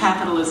the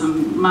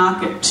capitalism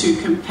market to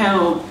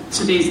compel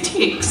to these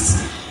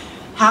ticks.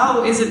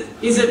 How is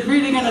it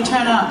really going to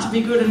turn out to be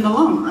good in the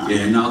long run?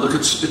 Yeah, no, look,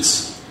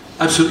 it's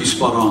absolutely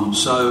spot on.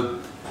 So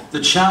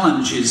the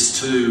challenge is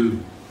to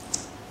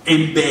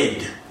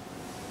embed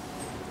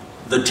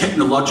the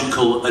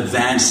technological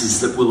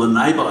advances that will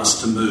enable us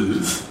to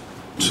move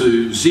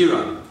to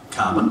zero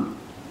carbon,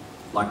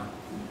 like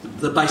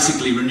the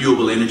basically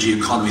renewable energy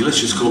economy, let's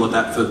just call it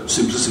that for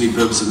simplicity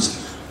purposes,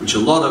 which a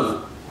lot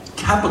of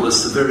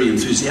capitalists are very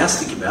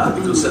enthusiastic about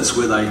because that's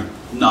where they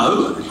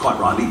know, quite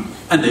rightly,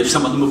 and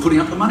some of them are putting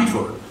up the money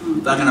for it.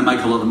 They're going to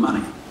make a lot of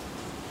money.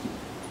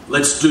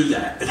 Let's do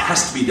that. It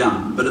has to be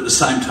done, but at the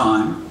same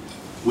time,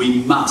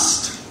 we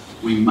must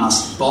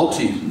bolt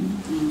in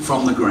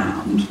from the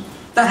ground.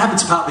 That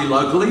happens partly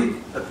locally,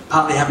 it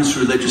partly happens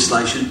through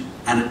legislation,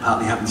 and it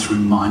partly happens through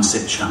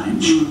mindset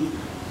change.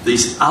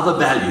 These other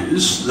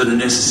values that are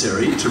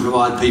necessary to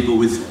provide people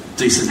with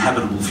decent,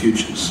 habitable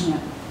futures. Yeah.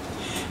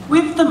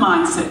 With the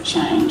mindset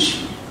change,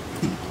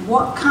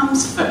 what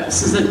comes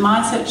first? Is it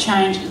mindset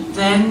change,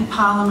 then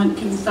Parliament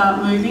can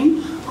start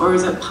moving? Or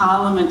is it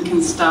Parliament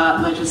can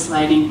start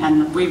legislating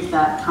and with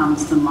that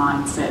comes the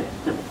mindset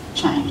that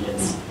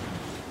changes?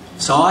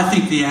 So I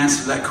think the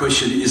answer to that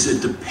question is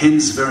it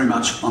depends very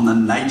much on the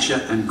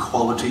nature and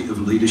quality of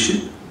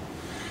leadership.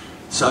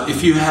 So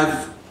if you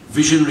have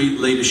visionary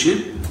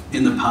leadership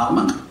in the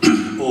Parliament,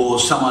 or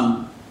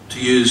someone, to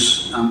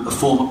use a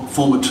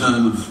former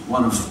term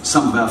of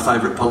some of our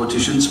favourite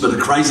politicians, but a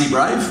crazy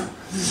brave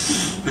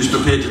who's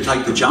prepared to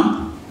take the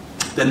jump,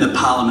 then the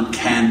Parliament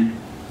can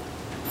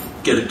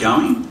get it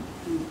going,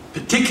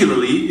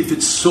 particularly if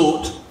it's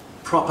sought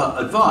proper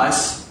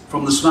advice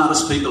from the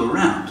smartest people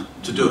around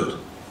to do it.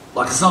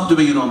 Like, it's not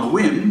doing it on a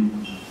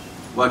whim.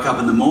 Woke up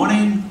in the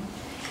morning,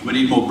 we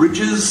need more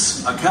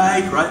bridges,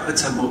 okay, great,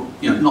 let's have more,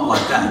 not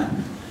like that.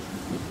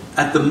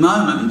 At the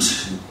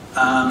moment,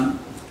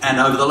 and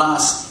over the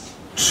last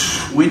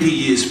 20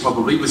 years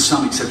probably, with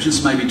some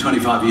exceptions, maybe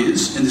 25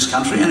 years in this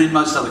country and in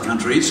most other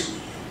countries,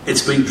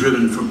 it's been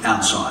driven from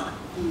outside.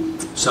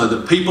 So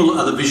the people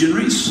are the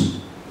visionaries,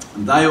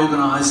 and they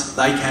organise,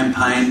 they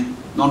campaign,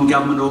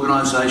 non-government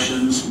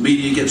organisations,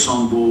 media gets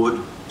on board,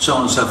 so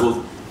on and so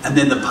forth, and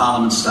then the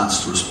Parliament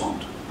starts to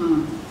respond.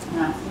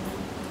 Right.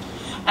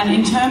 And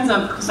in terms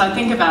of, because I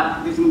think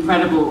about these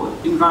incredible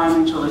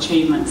environmental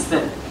achievements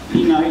that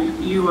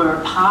you were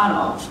a part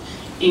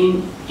of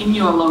in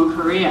your long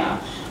career,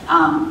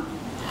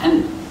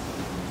 and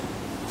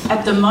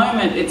at the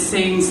moment it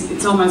seems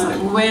it's almost like,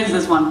 where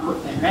does one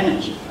put their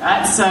energy,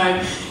 right?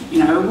 So,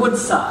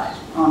 Woodside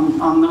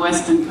on the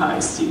western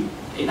coast, you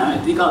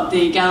got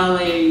the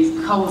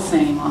Galilee coal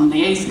seam on the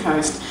east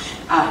coast.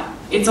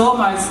 It's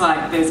almost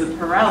like there's a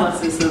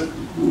paralysis of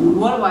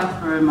what do I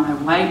throw my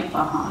weight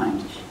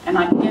behind? And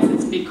I guess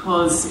it's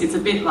because it's a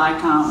bit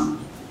like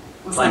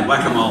like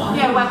whack-a-mole.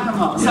 Yeah,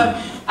 whack-a-mole.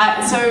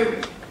 Yeah. So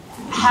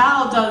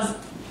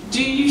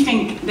do you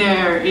think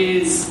there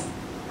is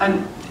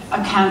a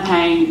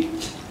campaign,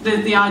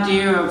 the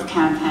idea of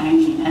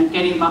campaigning and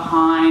getting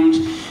behind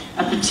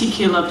a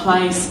particular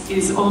place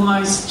is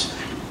almost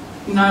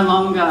no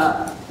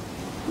longer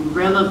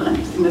relevant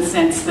in the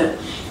sense that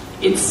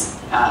it's,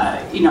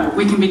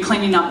 we can be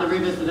cleaning up the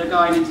rivers that are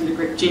going into the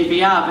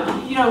GBR,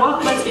 but you know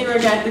what, let's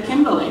irrigate the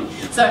Kimberley.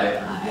 So,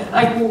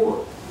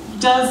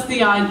 does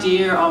the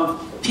idea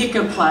of pick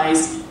a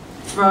place,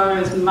 throw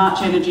as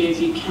much energy as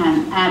you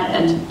can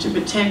at it to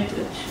protect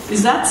it,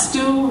 is that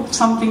still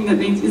something that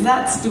needs, is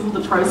that still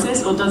the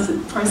process, or does the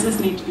process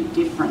need to be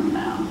different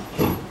now?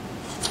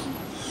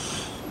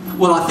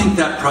 Well, I think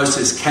that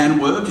process can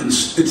work, and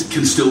it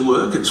can still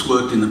work. It's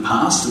worked in the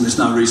past, and there's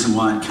no reason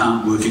why it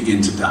can't work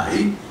again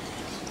today.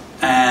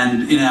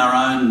 And in our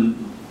own,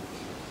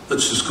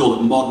 let's just call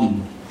it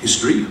modern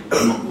history,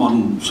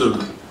 modern sort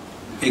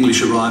of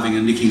English arriving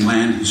and nicking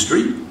land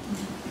history,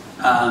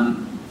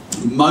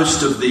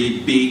 most of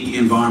the big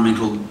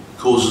environmental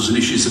causes and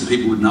issues that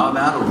people would know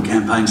about, or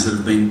campaigns that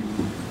have been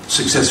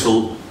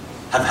successful,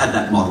 have had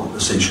that model,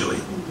 essentially.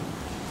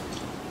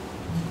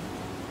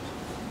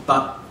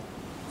 But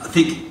I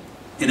think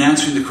in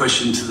answering the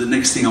question to the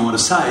next thing I want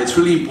to say, it's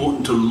really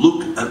important to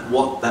look at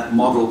what that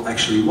model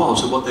actually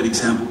was, or what that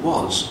example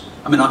was.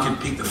 I mean, I could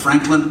pick the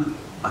Franklin,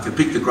 I could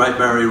pick the Great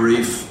Barrier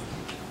Reef,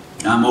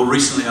 more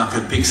recently I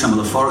could pick some of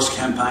the forest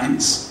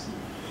campaigns.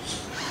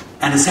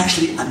 And it's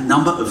actually a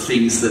number of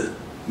things that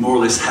more or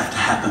less have to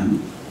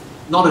happen,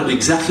 not at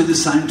exactly the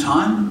same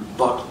time,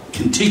 but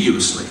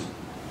contiguously.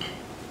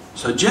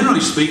 So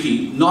generally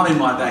speaking, not in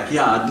my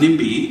backyard,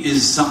 NIMBY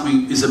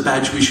is a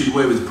badge we should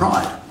wear with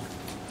pride.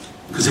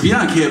 Because if you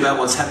don't care about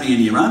what's happening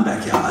in your own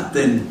backyard,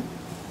 then,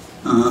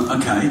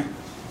 okay.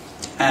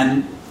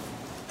 And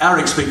our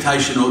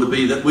expectation ought to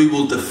be that we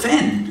will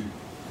defend,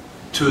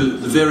 to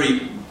the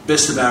very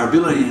best of our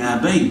ability and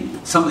our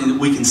being, something that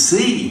we can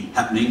see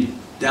happening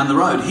down the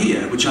road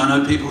here, which I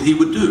know people here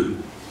would do.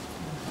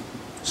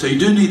 So you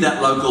do need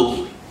that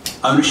local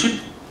ownership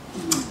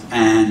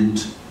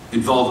and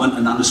involvement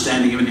and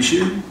understanding of an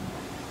issue.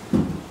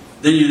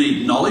 Then you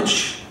need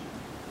knowledge,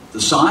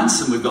 the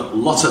science, and we've got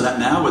lots of that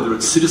now, whether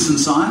it's citizen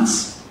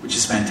science, which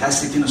is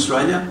fantastic in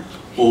Australia,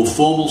 or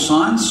formal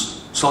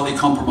science, slightly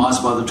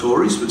compromised by the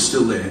Tories, but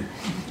still there.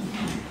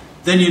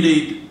 Then you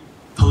need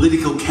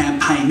political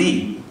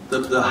campaigning,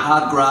 the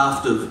hard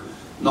graft of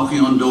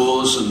knocking on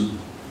doors and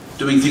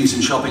doing things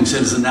in shopping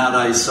centres, and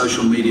nowadays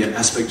social media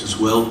aspect as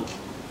well,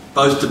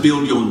 both to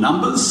build your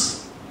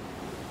numbers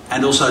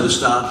and also to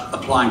start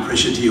applying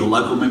pressure to your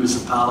local members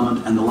of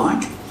parliament and the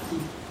like.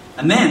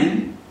 And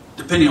then,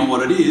 depending on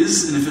what it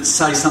is, and if it's,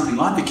 say, something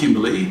like the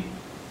Kimberley,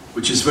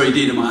 which is very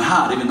dear to my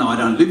heart, even though I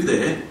don't live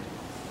there,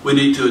 we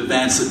need to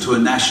advance it to a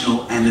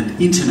national and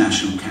an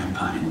international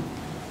campaign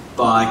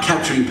by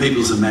capturing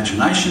people's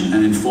imagination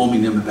and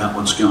informing them about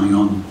what's going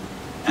on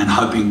and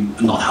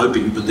not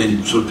hoping, but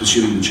then sort of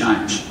pursuing the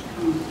change.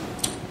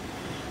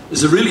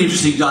 There's a really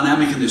interesting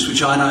dynamic in this,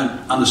 which I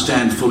don't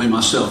understand fully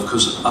myself,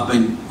 because I've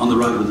been on the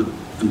road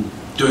and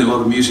doing a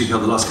lot of music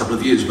over the last couple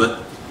of years,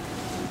 but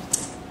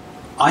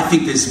I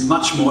think there's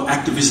much more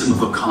activism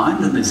of a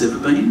kind than there's ever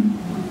been.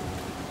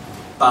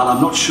 But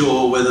I'm not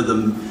sure whether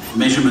the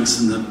measurements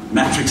and the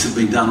matrix have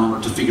been done on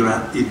it to figure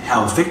out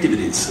how effective it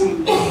is.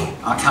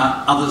 I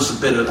can't. Others are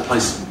better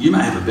placed. You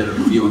may have a better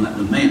view on that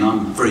than me, and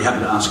I'm very happy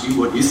to ask you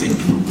what you think.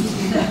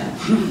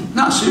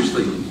 No,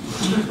 seriously.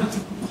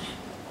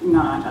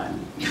 No, I don't.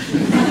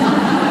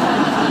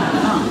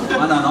 No,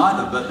 I don't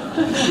either, but...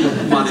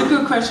 That's a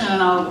good question,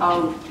 and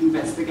I'll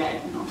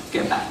investigate and I'll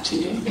get back to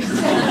you.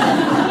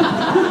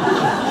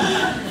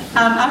 I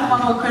have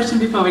one more question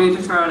before we need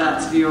to throw it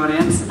out to the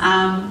audience.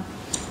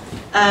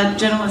 A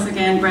journalist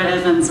again, Brett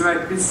Evans,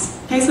 wrote this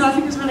piece that I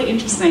think is really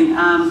interesting.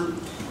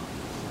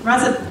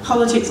 Writes that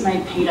politics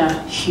made Peter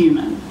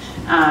human,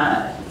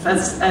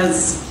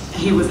 as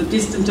he was a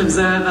distant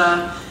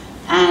observer,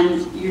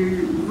 and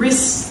you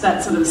risk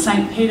that sort of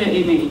St. Peter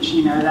image,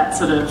 you know, that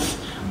sort of,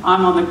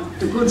 I'm on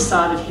the good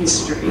side of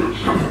history.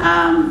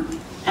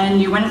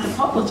 And you went into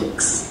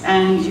politics,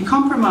 and you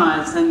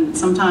compromised, and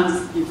sometimes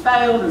you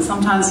failed, and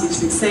sometimes you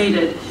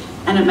succeeded,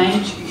 and it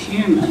made you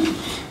human.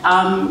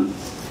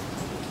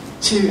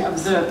 To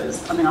observers,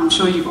 I mean, I'm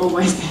sure you've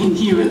always been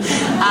human.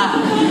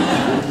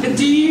 But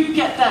do you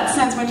get that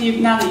sense when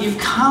now that you've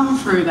come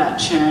through that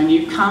churn,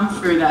 you've come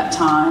through that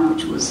time,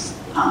 which was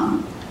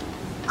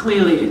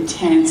clearly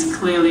intense,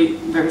 clearly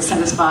very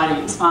satisfying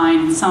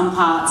in some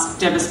parts,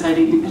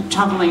 devastating,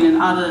 troubling in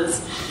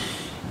others,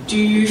 do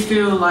you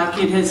feel like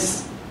it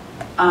has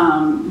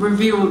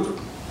revealed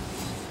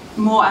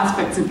more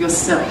aspects of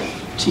yourself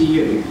to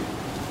you?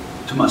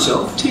 To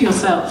myself? To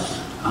yourself.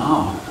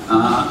 Oh.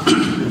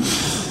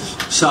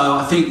 So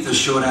I think the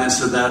short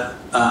answer to that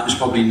is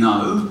probably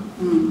no.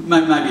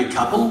 Maybe a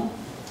couple.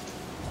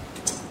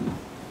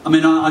 I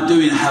mean, I do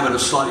inhabit a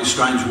slightly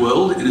strange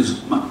world,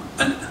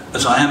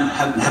 as I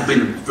have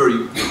been a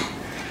very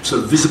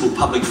sort of visible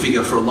public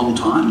figure for a long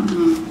time.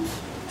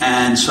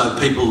 And so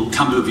people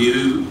come to a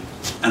view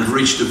and have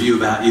reached a view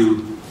about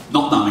you,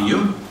 not knowing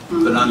you,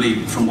 but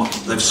only from what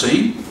they've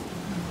seen.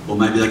 Or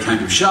maybe they came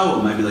to a show,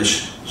 or maybe they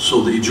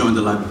saw that you joined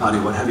the Labor Party,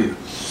 or what have you.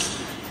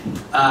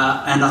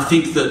 And I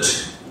think that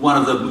one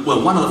of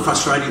the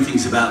frustrating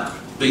things about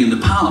being in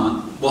the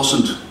Parliament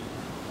wasn't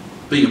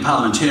being a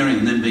parliamentarian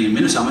and then being a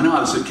minister. I mean,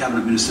 I was a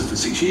cabinet minister for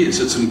 6 years.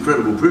 It's an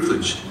incredible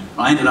privilege.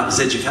 I ended up as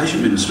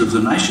education minister of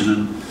the nation,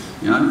 and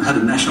had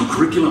a national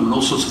curriculum and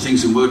all sorts of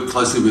things, and worked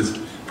closely with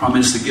Prime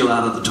Minister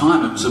Gillard at the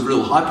time. It was a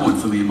real high point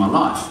for me in my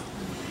life.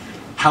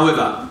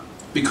 However,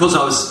 because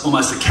I was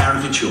almost a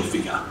caricature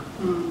figure,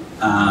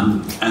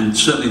 and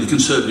certainly the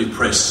Conservative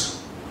press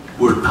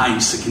were at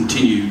pains to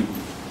continue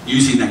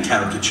using that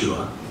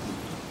caricature,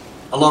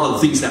 a lot of the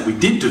things that we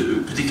did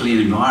do, particularly in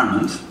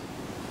environment,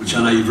 which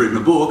I know you've written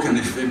a book, and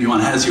if anyone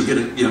has, you'll get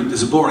it.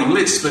 There's a boring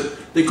list, but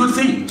they're good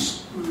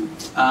things.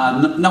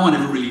 No one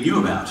ever really knew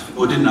about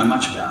or didn't know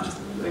much about.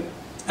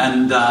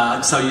 And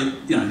so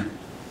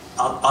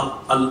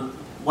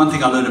one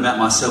thing I learned about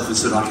myself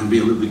is that I can be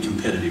a little bit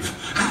competitive.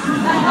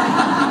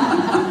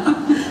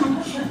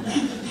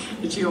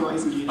 But you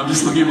always knew. I'm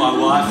just looking at my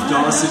wife,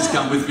 Doris, who's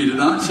come with me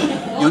tonight.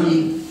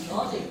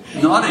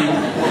 You're nodding.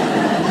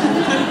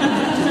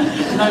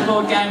 No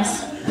board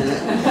games.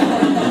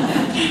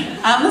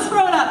 Let's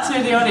throw it out to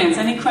the audience.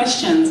 Any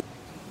questions?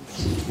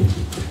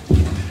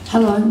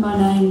 Hello, my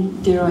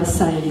name, dare I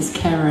say it, is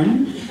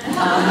Karen.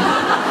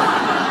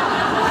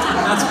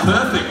 That's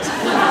perfect.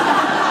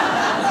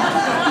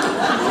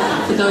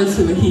 For those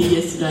who were here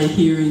yesterday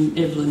hearing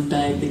Evelyn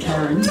bag the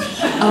Karen.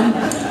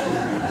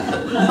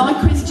 My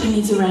question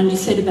is around, you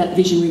said about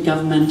visionary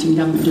government and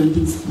government doing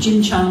things.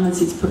 Jim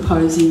Chalmers is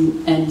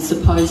proposing and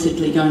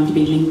supposedly going to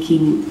be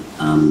linking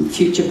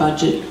future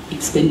budget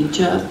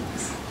expenditure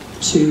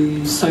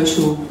to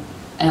social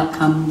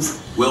outcomes.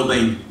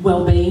 Well-being.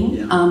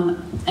 Yeah.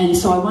 And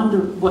so I wonder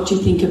what you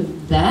think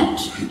of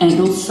that, and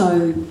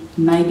also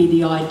maybe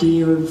the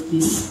idea of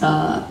this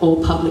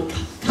all public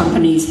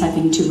companies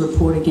having to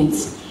report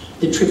against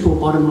the triple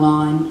bottom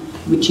line,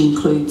 which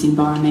includes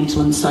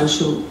environmental and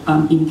social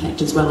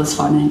impact as well as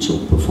financial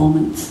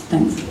performance.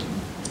 Thanks.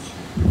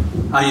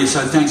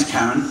 So thanks,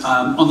 Karen.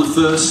 On the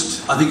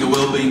first, I think a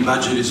wellbeing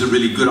budget is a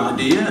really good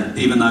idea,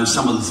 even though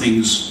some of the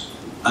things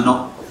are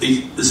not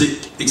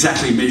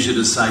exactly measured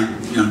as, say,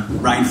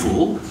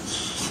 rainfall.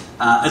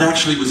 It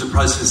actually was a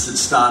process that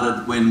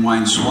started when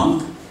Wayne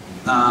Swan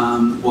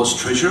was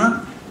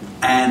Treasurer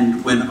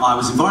and when I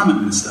was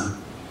Environment Minister,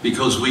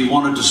 because we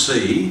wanted to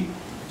see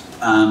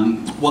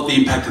what the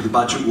impact of the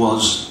budget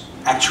was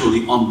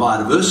actually on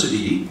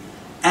biodiversity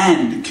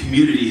and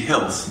community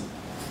health,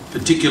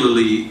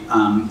 particularly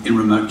in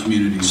remote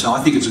communities. So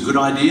I think it's a good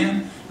idea,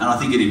 and I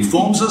think it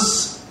informs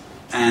us,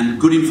 and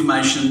good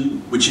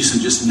information, which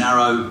isn't just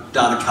narrow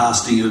data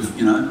casting of,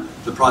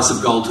 the price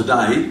of gold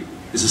today,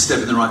 is a step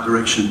in the right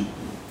direction.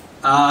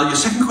 Your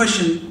second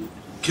question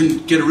can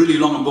get a really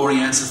long and boring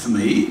answer for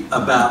me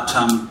about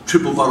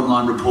triple bottom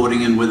line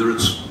reporting and whether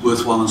it's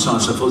worthwhile and so on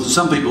and so forth.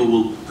 Some people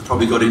will have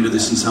probably got into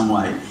this in some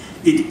way.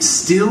 It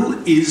still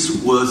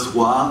is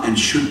worthwhile and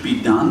should be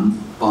done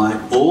by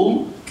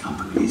all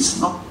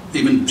companies, not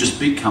even just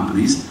big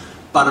companies,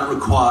 but it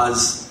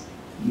requires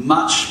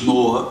much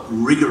more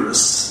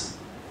rigorous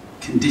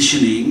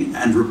conditioning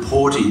and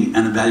reporting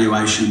and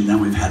evaluation than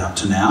we've had up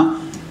to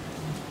now.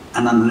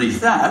 And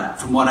underneath that,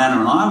 from what Anna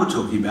and I were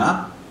talking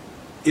about,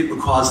 it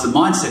requires the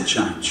mindset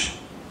change.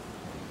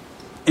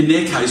 In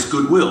their case,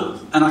 goodwill.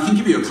 And I can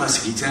give you a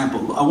classic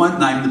example. I won't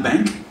name the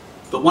bank,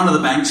 but one of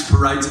the banks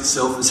parades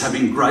itself as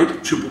having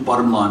great triple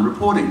bottom line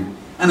reporting.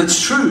 And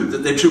it's true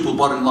that their triple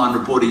bottom line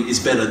reporting is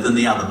better than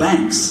the other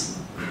banks,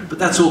 but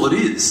that's all it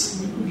is.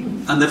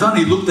 And they've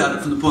only looked at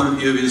it from the point of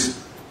view is,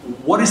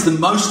 what is the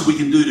most we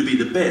can do to be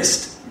the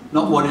best,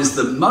 not what is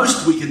the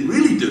most we can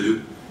really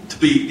do to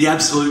be the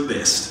absolute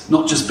best,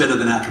 not just better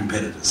than our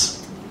competitors.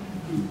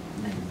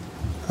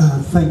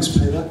 Thanks,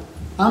 Peter.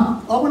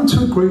 I want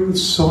to agree with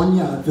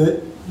Sonia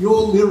that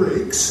your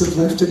lyrics have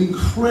left an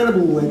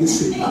incredible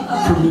legacy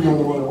from Midnight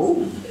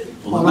Oil.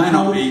 Well, it may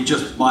not be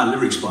just my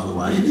lyrics, by the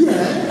way.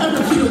 Yeah, and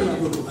a few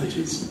other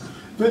legends.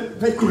 But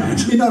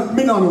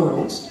Midnight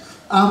Oils,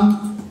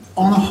 on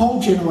a whole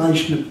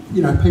generation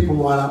of people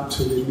right up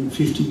to the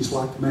mid-50s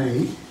like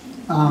me,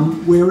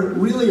 where it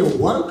really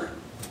awoke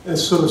a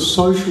sort of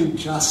social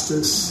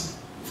justice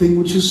thing,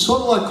 which is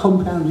sort of like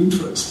compound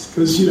interest,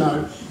 because,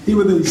 here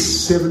were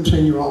these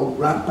 17-year-old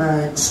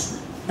ratbags,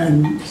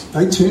 and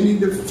they turned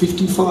into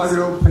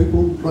 55-year-old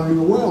people running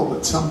the world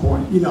at some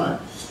point,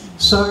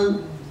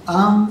 So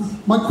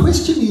my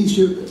question is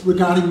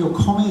regarding your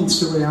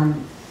comments around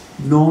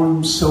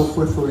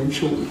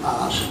non-self-referential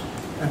art,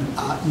 and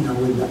art,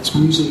 whether that's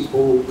music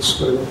or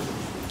whatever.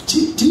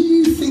 Do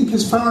you think,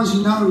 as far as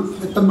you know,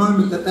 at the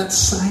moment, that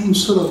same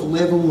sort of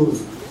level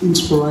of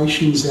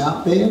inspiration is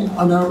out there?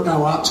 I know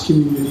our arts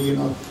community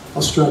in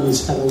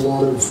Australia's had a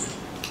lot of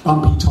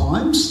bumpy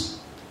times,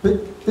 but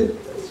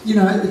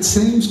it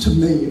seems to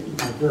me,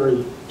 a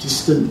very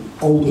distant,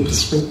 older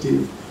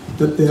perspective,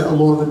 that a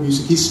lot of the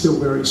music is still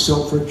very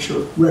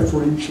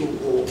self-referential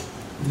or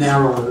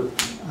narrow.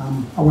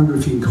 I wonder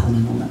if you can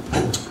comment on that,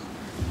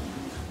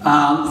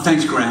 Paul.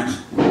 Thanks, Grant,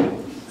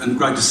 and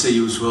great to see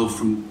you as well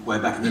from way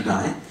back in the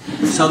day.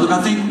 So, look,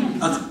 I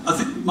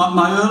think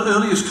my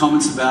earliest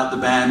comments about the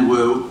band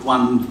were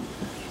one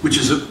which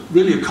is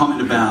really a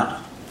comment about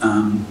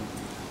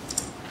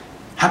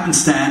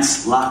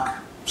happenstance, luck,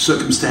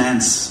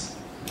 circumstance,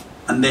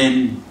 and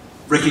then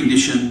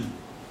recognition,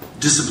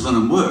 discipline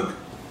and work.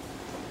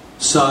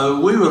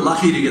 So we were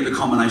lucky to get the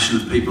combination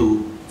of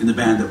people in the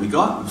band that we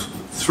got.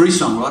 3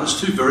 songwriters,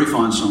 2 very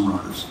fine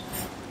songwriters.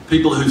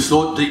 People who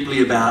thought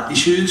deeply about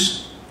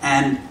issues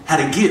and had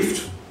a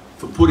gift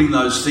for putting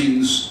those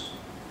things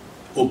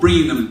or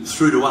bringing them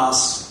through to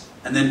us,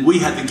 and then we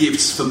had the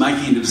gifts for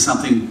making it into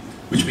something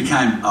which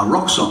became a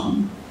rock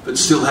song but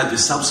still had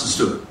this substance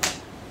to it.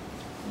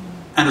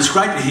 And it's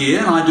great to hear,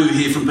 and I do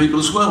hear from people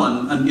as well,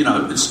 and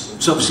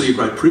it's obviously a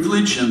great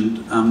privilege and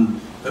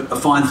a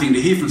fine thing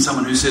to hear from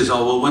someone who says,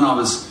 oh, well, when I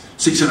was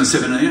 16 or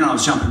 17 and I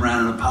was jumping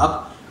around in a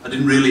pub, I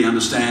didn't really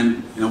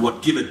understand,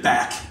 what give it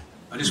back.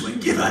 I just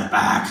went, give it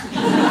back.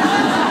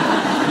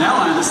 Now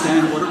I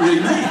understand what it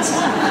really means.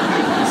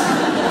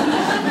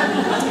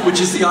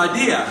 Which is the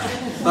idea.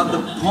 But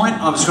the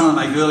point I was trying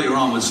to make earlier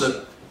on was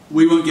that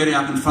we weren't getting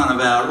up in front of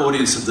our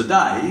audience of the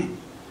day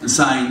and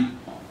saying,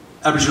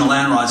 Aboriginal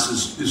land rights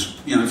is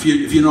if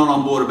you're not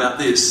on board about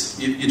this,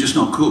 you're just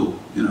not cool,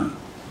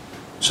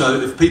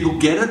 So if people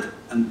get it,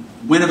 and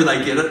whenever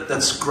they get it,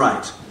 that's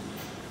great.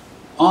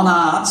 On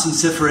arts and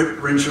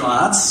self-referential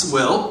arts,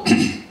 well,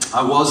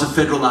 I was a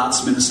federal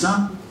arts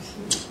minister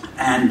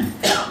and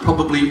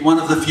probably one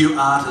of the few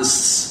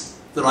artists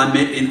that I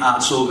met in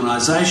arts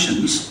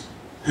organisations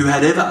who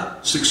had ever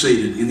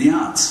succeeded in the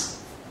arts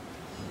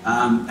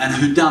and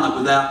who'd done it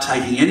without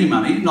taking any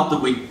money, not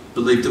that we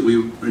believed that we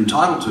were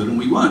entitled to it, and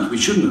we weren't, we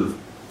shouldn't have,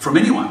 from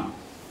anyone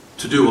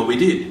to do what we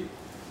did.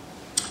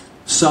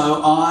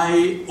 So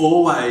I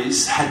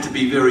always had to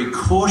be very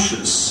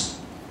cautious,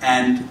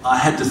 and I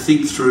had to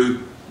think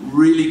through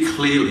really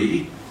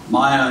clearly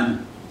my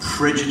own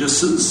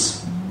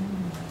prejudices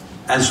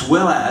as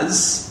well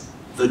as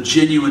the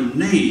genuine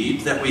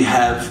need that we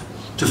have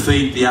to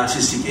feed the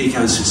artistic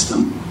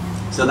ecosystem.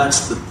 So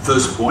that's the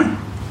first point.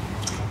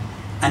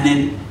 And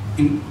then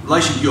in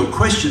relation to your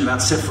question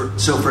about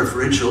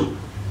self-referential,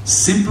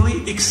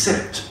 simply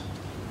accept,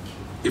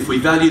 if we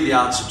value the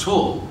arts at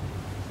all,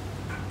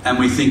 and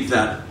we think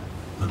that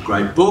a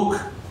great book,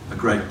 a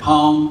great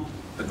poem,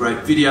 a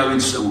great digital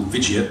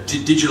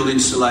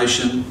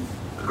installation,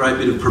 a great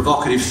bit of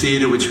provocative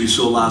theatre, which we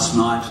saw last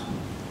night,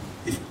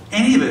 if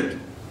any of it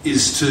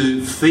is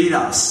to feed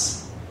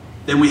us,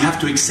 then we have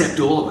to accept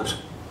all of it.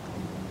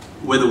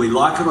 Whether we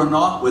like it or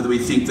not, whether we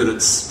think that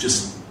it's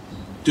just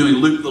doing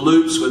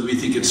loop-the-loops, whether we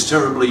think it's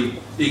terribly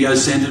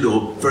ego-centred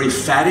or very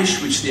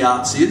faddish, which the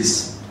arts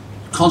is,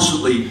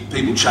 constantly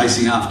people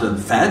chasing after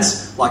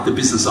fads, like the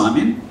business I'm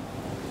in.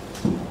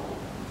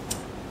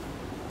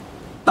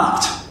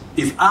 But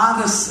if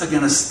artists are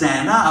going to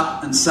stand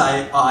up and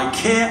say, I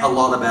care a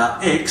lot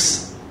about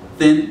X,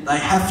 then they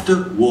have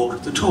to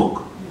walk the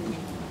talk.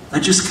 They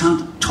just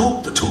can't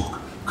talk the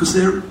talk, because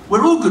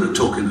we're all good at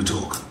talking the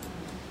talk,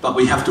 but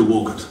we have to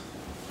walk it.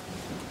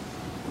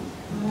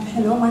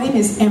 Hello, my name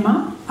is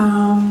Emma.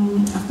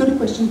 I've got a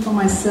question for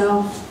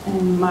myself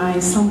and my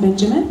son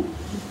Benjamin.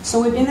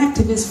 So we've been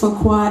activists for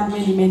quite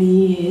many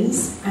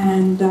years,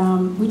 and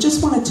we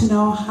just wanted to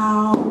know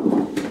how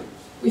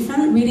we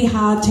found it really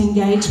hard to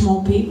engage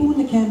more people in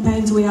the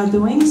campaigns we are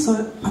doing.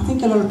 So I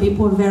think a lot of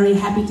people are very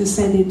happy to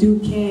say they do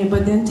care,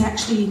 but then to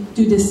actually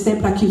do the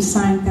step, like you're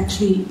saying, to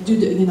actually do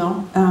the,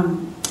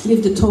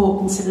 live the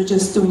talk instead of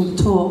just doing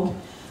the talk.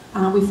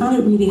 We found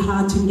it really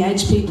hard to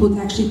engage people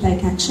to actually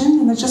take action.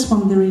 And I was just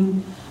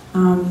wondering,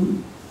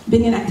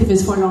 being an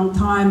activist for a long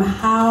time,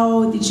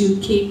 how did you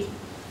keep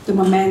the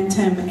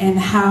momentum, and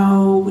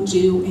how would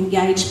you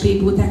engage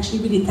people to actually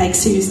really take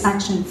serious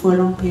action for a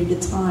long period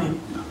of time?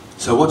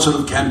 So what sort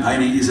of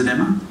campaigning is it,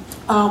 Emma?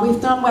 We've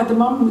done, at the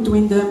moment, we're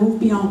doing the Move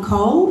Beyond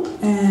Coal,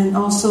 and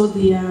also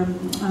the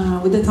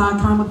with the Thai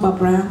Climate Bob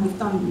Brown. We've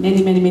done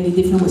many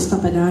different with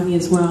Stop Adani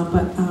as well.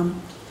 But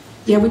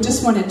we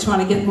just want to try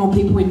to get more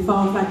people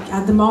involved. Like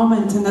at the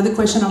moment, another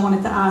question I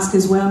wanted to ask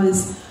as well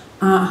is,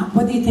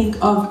 what do you think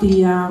of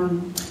the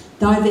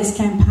Divest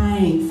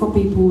campaign for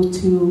people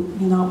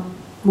to,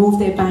 move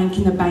their bank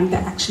in a bank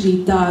that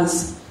actually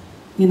does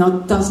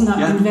not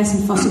invest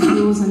in fossil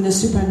fuels and the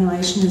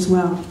superannuation as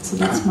well? So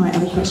that's my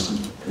other question.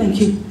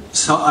 Thank you.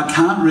 So I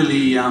can't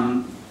really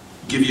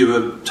give you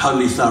a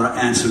totally thorough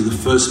answer to the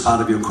first part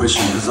of your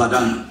question because I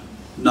don't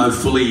know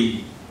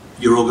fully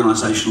your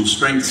organisational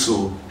strengths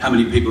or how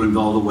many people are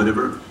involved or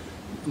whatever.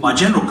 My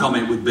general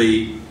comment would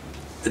be,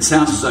 it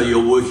sounds as though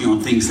you're working on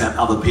things that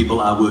other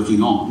people are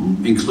working on,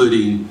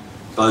 including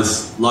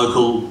both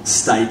local,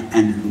 state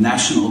and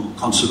national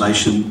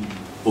conservation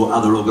or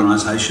other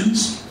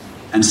organisations.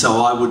 And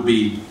so I would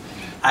be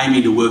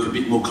aiming to work a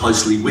bit more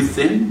closely with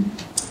them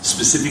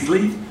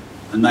specifically,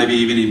 and maybe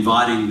even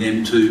inviting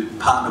them to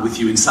partner with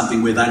you in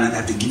something where they don't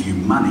have to give you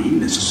money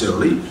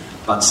necessarily,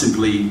 but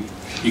simply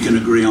you can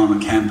agree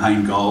on a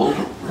campaign goal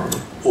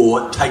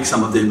or take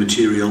some of their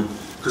material,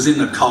 because in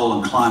the coal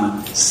and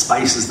climate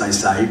space, as they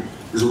say,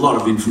 there's a lot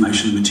of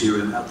information and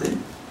material out there,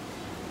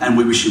 and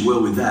we wish you well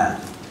with that.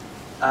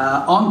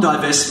 On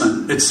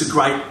divestment, it's a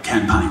great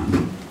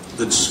campaign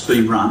that's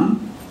been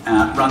run.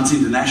 Runs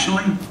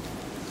internationally,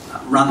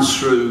 runs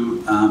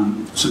through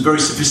some very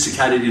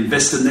sophisticated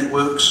investor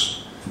networks,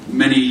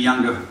 many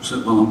younger,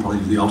 well, I'm probably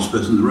the oldest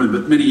person in the room,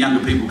 but many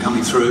younger people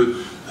coming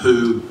through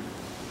who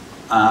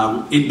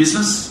are in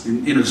business,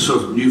 in a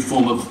sort of new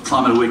form of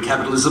climate-aware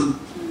capitalism,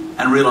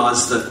 and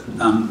realise that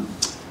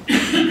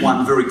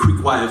one very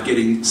quick way of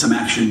getting some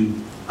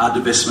action are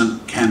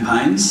divestment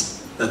campaigns.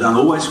 They don't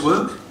always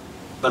work,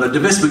 but a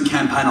divestment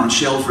campaign on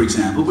Shell, for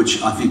example,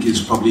 which I think is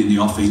probably in the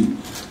offing,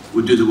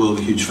 would do the world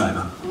a huge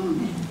favour.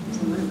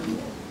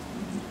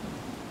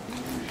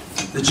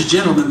 There's a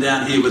gentleman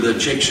down here with a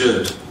check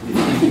shirt.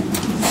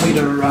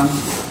 Peter, a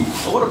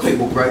lot of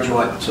people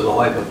graduate to the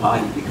Labor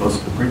Party because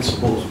of the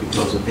principles,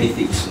 because of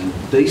ethics and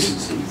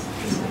decency.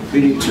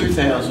 But in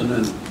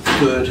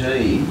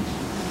 2013,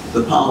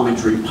 the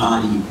Parliamentary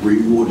Party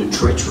rewarded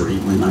treachery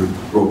when they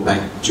brought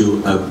back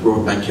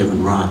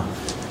Kevin Rudd.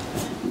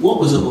 What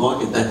was it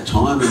like at that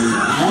time, and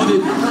how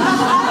did...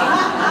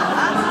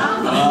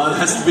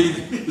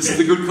 This is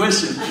a good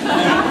question.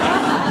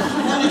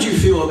 How did you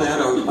feel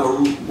about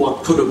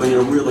what could have been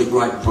a really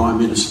great Prime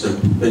Minister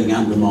being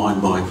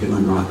undermined by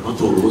Kevin Rudd? I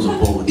thought it was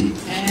appalling.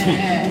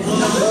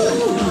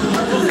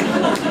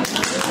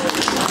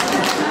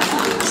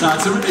 So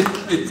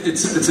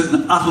it's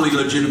an utterly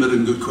legitimate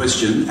and good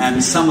question,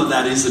 and some of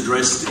that is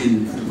addressed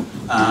in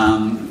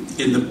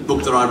the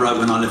book that I wrote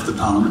when I left the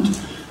Parliament.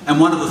 And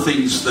one of the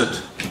things that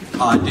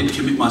I did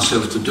commit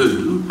myself to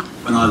do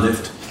when I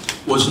left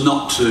was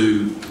not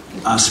to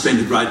spend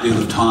a great deal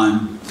of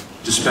time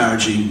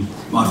disparaging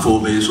my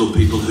forebears or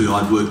people who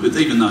I'd worked with,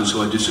 even those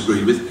who I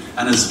disagreed with.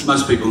 And as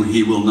most people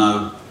here will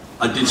know,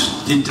 I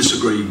did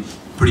disagree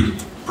pretty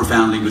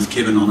profoundly with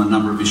Kevin on a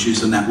number of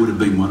issues, and that would have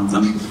been one of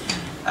them.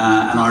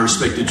 And I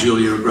respected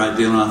Julia a great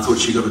deal, and I thought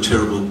she got a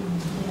terrible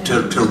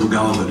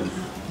go of it.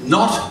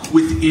 Not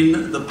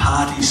within the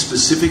party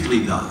specifically,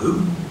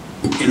 though,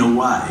 in a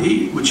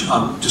way, which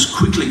I'll just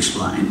quickly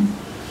explain,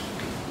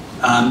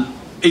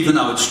 even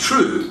though it's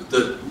true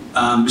that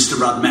Mr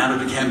Rudd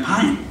mounted a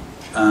campaign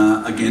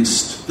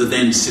against the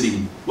then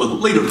sitting, the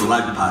leader of the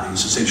Labor Party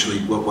is essentially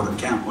what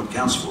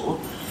counts for,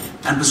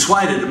 and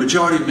persuaded a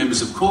majority of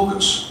members of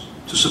caucus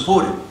to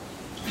support him.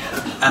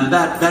 And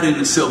that in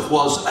itself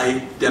was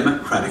a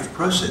democratic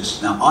process.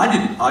 Now, I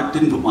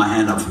didn't put my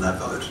hand up for that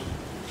vote.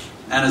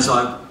 And as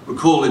I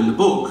recall in the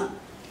book,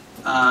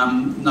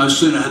 no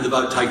sooner had the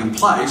vote taken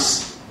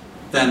place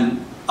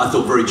than I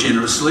thought very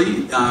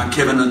generously,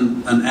 Kevin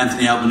and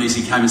Anthony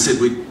Albanese came and said,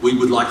 we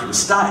would like you to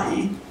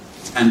stay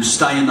and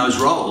stay in those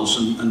roles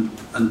and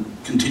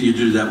continue to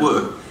do that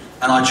work.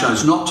 And I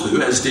chose not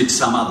to, as did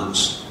some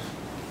others.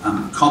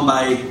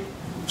 Combay,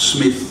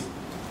 Smith,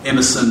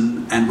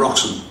 Emerson and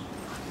Roxon.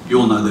 You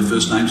all know their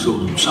first names,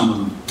 or some of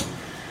them.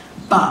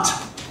 But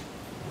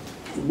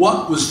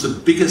what was the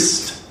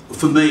biggest,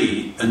 for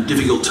me, and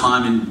difficult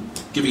time in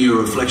giving you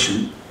a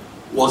reflection,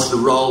 was the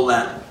role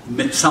that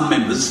some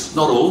members,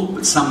 not all,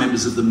 but some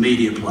members of the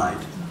media played.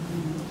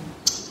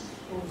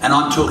 and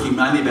I'm talking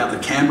mainly about the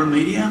Canberra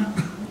media,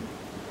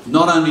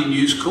 not only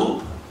News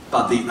Corp,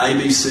 but the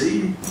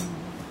ABC,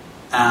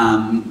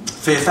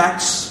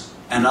 Fairfax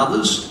and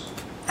others,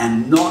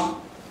 and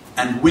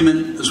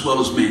women as well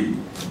as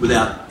men,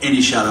 without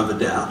any shadow of a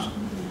doubt,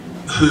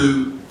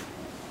 who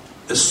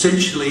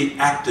essentially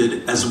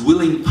acted as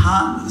willing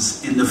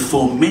partners in the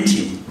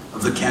fomenting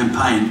of the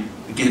campaign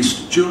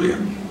against Julia.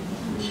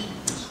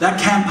 That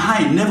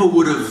campaign never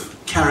would have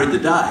carried the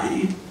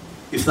day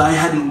if they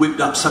hadn't whipped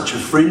up such a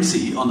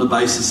frenzy on the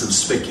basis of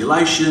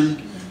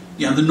speculation,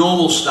 the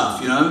normal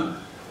stuff,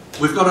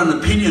 We've got an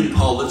opinion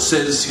poll that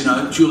says,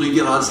 Julia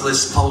Gillard's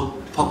less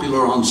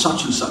popular on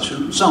such and such,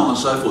 and so on and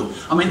so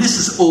forth. I mean, this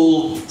is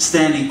all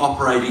standing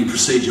operating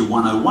procedure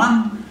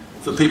 101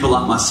 for people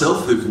like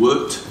myself who've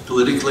worked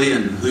politically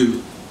and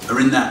who are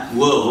in that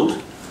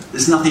world.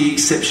 There's nothing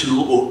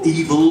exceptional or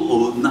evil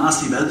or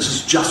nasty about it. This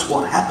is just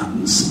what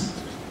happens.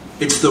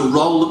 It's the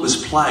role that was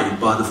played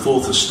by the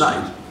Fourth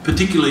Estate,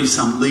 particularly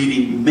some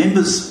leading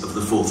members of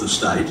the Fourth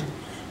Estate,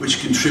 which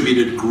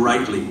contributed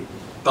greatly,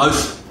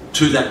 both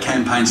to that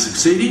campaign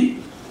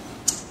succeeding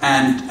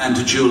and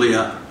to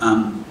Julia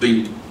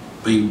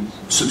being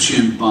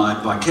subsumed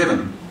by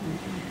Kevin.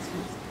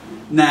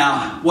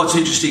 Now, what's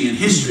interesting in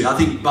history, I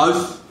think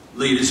both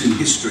leaders in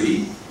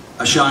history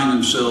are showing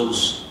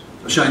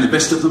the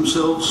best of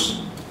themselves,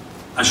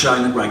 are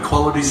showing the great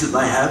qualities that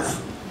they have,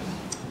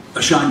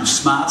 are showing the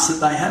smarts that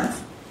they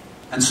have,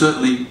 and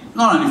certainly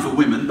not only for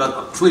women,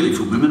 but clearly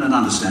for women and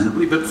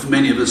understandably, but for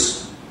many of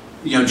us,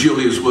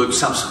 Julia's work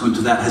subsequent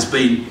to that has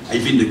been a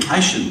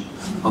vindication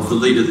of the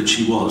leader that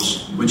she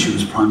was when she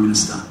was Prime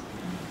Minister.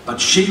 But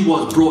she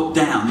was brought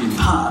down in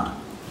part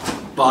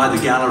by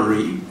the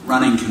gallery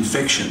running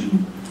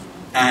confection,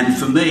 and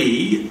for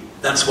me,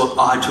 that's what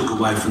I took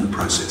away from the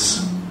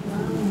process.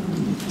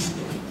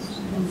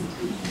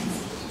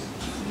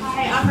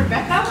 Hi, I'm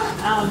Rebecca.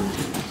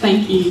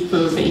 Thank you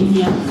for being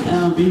here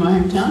in my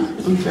hometown.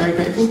 I'm very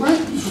grateful for it.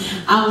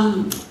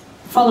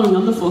 Following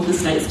on the Fourth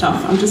Estate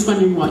stuff, I'm just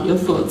wondering what your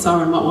thoughts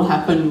are on what will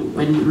happen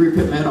when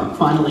Rupert Murdoch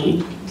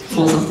finally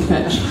falls off the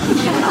perch.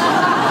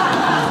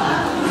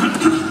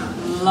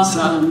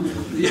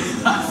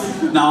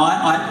 No,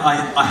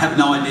 I have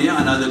no idea.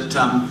 I know that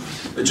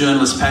a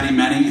journalist, Paddy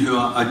Manning, who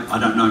I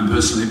don't know him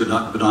personally, but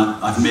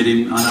I've met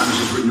him. I know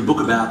he's written a book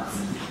about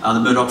the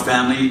Murdoch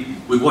family.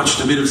 We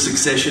watched a bit of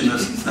Succession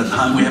at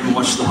home. We haven't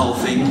watched the whole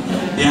thing.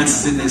 The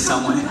answer's in there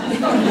somewhere.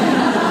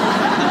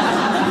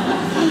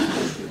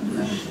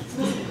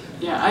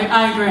 Yeah,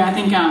 I agree. I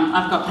think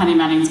I've got Paddy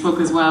Manning's book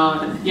as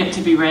well, yet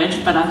to be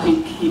read, but I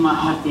think he might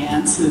have the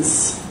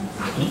answers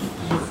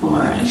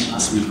for it.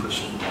 Ask me a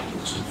question.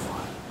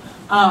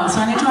 Oh, so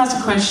I need to ask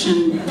a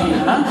question,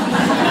 Peter,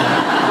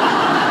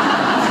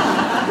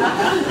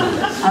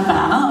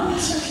 about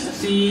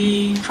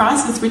the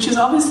crisis, which is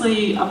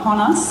obviously upon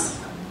us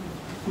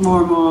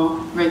more and more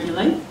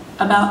regularly,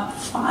 about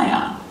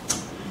fire.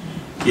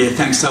 Yeah,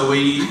 thanks. So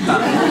we...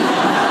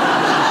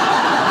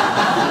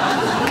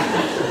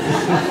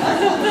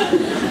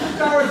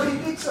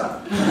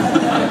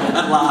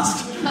 At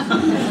last.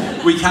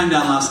 We came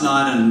down last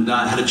night and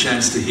had a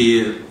chance to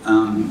hear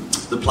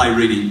the play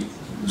reading.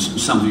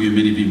 Some of you,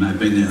 many of you may have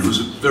been there. It was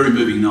a very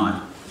moving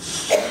night.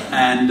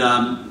 And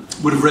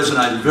would have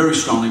resonated very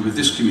strongly with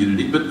this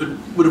community, but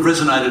would have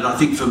resonated, I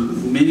think, for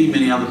many,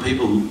 many other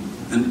people,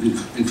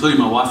 including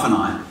my wife and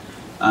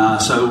I.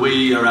 So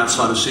we are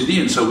outside of Sydney,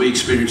 and so we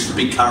experienced the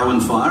big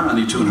Currowan fire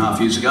only 2.5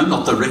 years ago,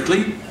 not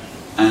directly,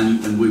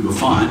 and we were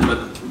fine,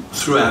 but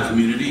through our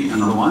community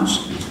and otherwise.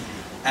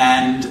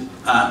 And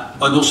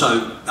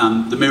also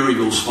the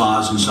Maryville's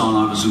fires and so on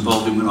I was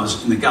involved in when I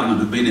was in the government,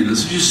 have been in.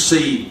 As you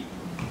see,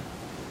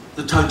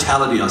 the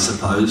totality, I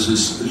suppose,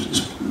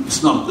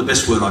 it's not the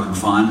best word I can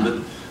find,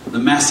 but the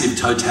massive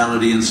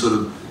totality and sort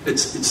of,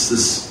 it's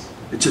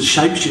a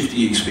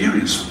shape-shifting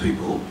experience for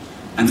people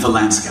and for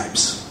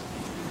landscapes.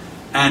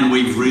 And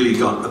we've really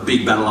got a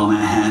big battle on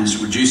our hands,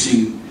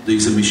 reducing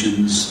these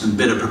emissions and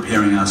better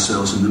preparing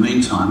ourselves in the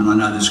meantime, and I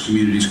know this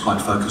community is quite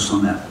focused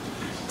on that.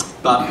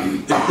 But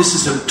this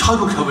is a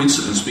total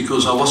coincidence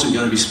because I wasn't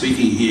going to be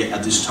speaking here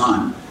at this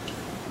time.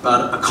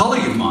 But a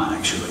colleague of mine,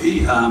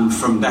 actually,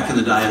 from back in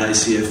the day at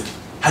ACF,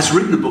 has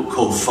written a book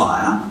called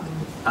Fire,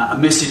 a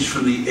message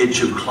from the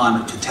edge of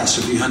climate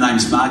catastrophe. Her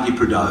name's Margie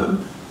Prideaux,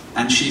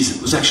 and she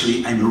was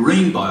actually a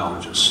marine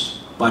biologist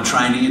by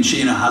training, and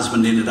she and her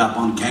husband ended up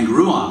on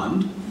Kangaroo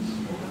Island.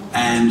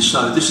 And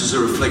so this is a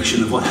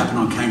reflection of what happened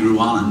on Kangaroo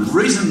Island. The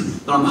reason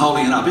that I'm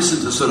holding it up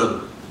isn't to sort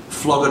of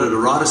flog it at a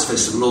writers'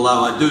 festival,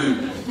 although I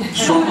do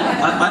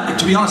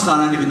to be honest, I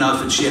don't even know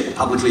if it's yet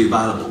publicly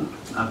available,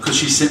 because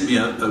she sent me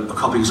a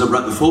copy because I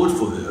wrote the forward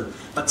for her.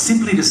 But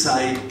simply to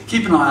say,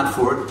 keep an eye out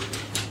for it,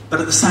 but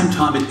at the same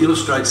time it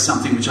illustrates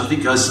something which I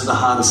think goes to the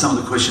heart of some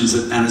of the questions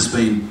that Anna's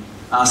been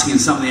asking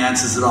and some of the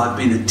answers that I've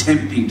been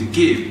attempting to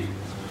give,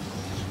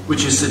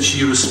 which is that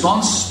she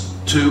responds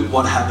to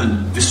what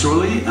happened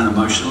viscerally and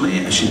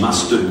emotionally, as she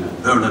must do,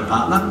 her and her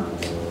partner,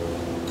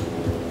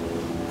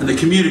 and the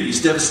community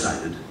is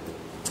devastated.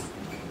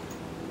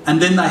 And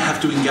then they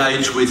have to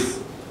engage with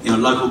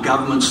local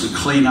governments, the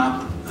clean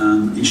up,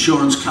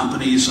 insurance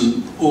companies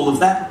and all of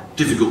that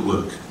difficult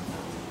work.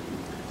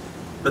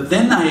 But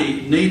then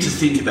they need to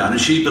think about, and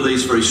she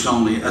believes very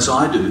strongly, as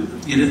I do,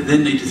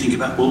 then need to think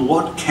about, well,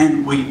 what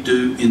can we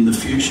do in the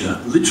future,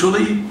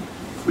 literally,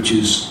 which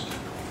is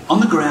on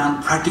the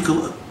ground,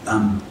 practical,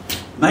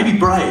 maybe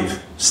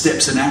brave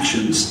steps and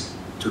actions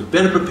to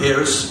better prepare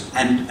us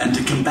and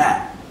to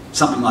combat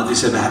something like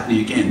this ever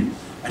happening again.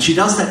 And she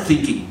does that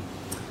thinking,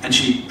 and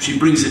she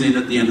brings it in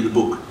at the end of the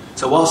book.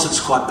 So whilst it's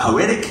quite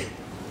poetic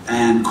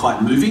and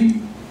quite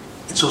moving,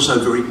 it's also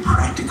very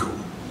practical.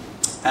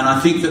 And I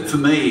think that for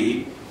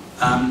me,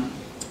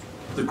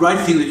 the great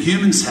thing that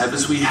humans have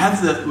is we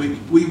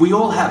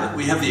all have it.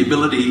 We have the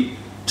ability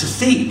to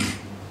think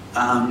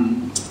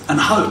and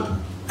hope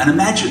and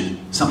imagine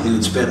something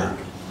that's better.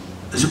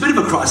 There's a bit of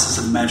a crisis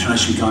of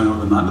imagination going on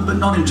at the moment, but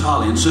not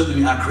entirely, and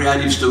certainly our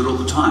creatives do it all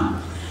the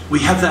time. We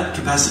have that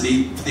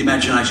capacity for the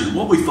imagination.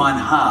 What we find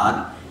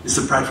hard is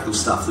the practical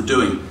stuff, the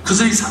doing,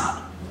 because it is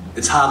hard.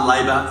 It's hard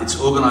labour,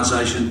 it's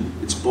organisation,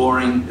 it's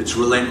boring, it's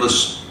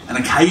relentless, and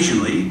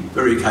occasionally,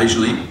 very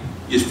occasionally,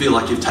 you feel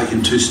like you've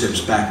taken 2 steps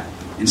back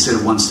instead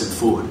of 1 step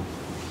forward.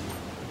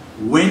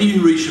 When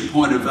you reach a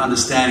point of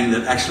understanding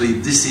that actually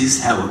this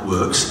is how it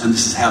works and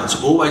this is how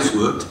it's always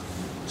worked,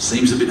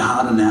 seems a bit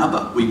harder now,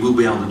 but we will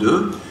be able to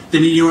do it,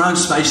 then in your own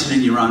space and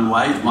in your own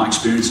way, my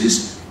experience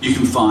is, you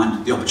can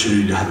find the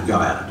opportunity to have a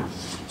go at it.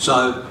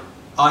 So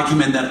I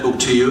commend that book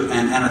to you,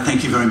 and Anna,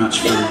 thank you very much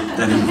for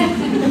that input.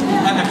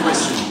 And a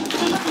question.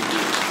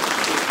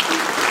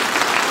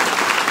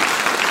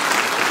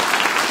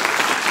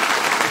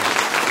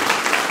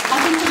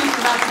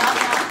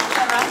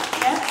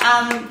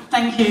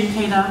 Thank you,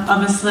 Peter.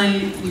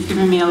 Obviously, you've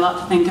given me a lot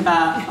to think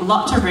about, a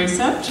lot to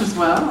research as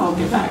well. I'll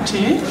get back to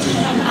you.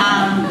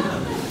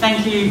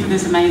 Thank you for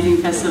this amazing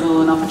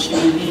festival and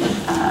opportunity.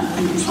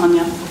 Thank you,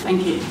 Sonia.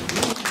 Thank you.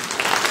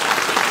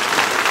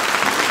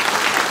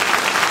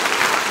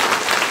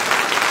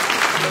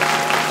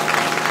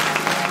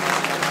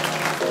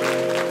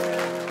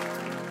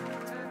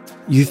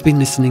 You've been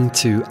listening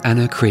to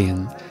Anna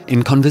Crean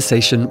in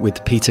conversation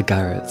with Peter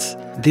Garrett.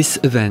 This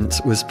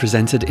event was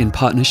presented in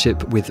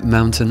partnership with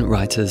Mountain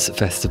Writers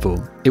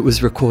Festival. It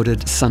was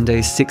recorded Sunday,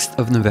 6th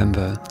of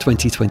November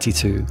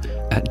 2022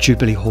 at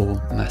Jubilee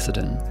Hall,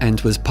 Macedon,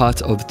 and was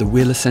part of the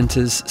Wheeler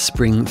Centre's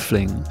Spring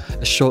Fling,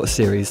 a short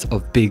series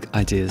of Big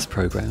Ideas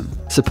programme,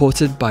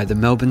 supported by the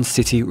Melbourne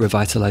City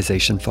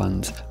Revitalisation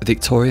Fund, a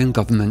Victorian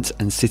Government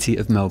and City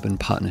of Melbourne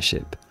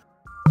partnership.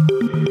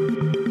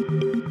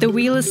 The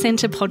Wheeler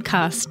Centre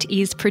podcast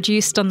is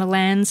produced on the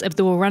lands of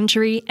the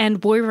Wurundjeri and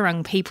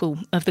Woiwurrung people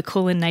of the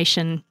Kulin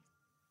Nation.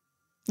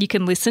 You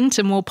can listen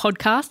to more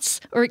podcasts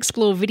or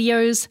explore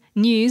videos,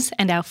 news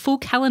and our full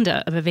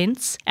calendar of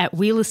events at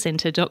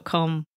wheelercentre.com.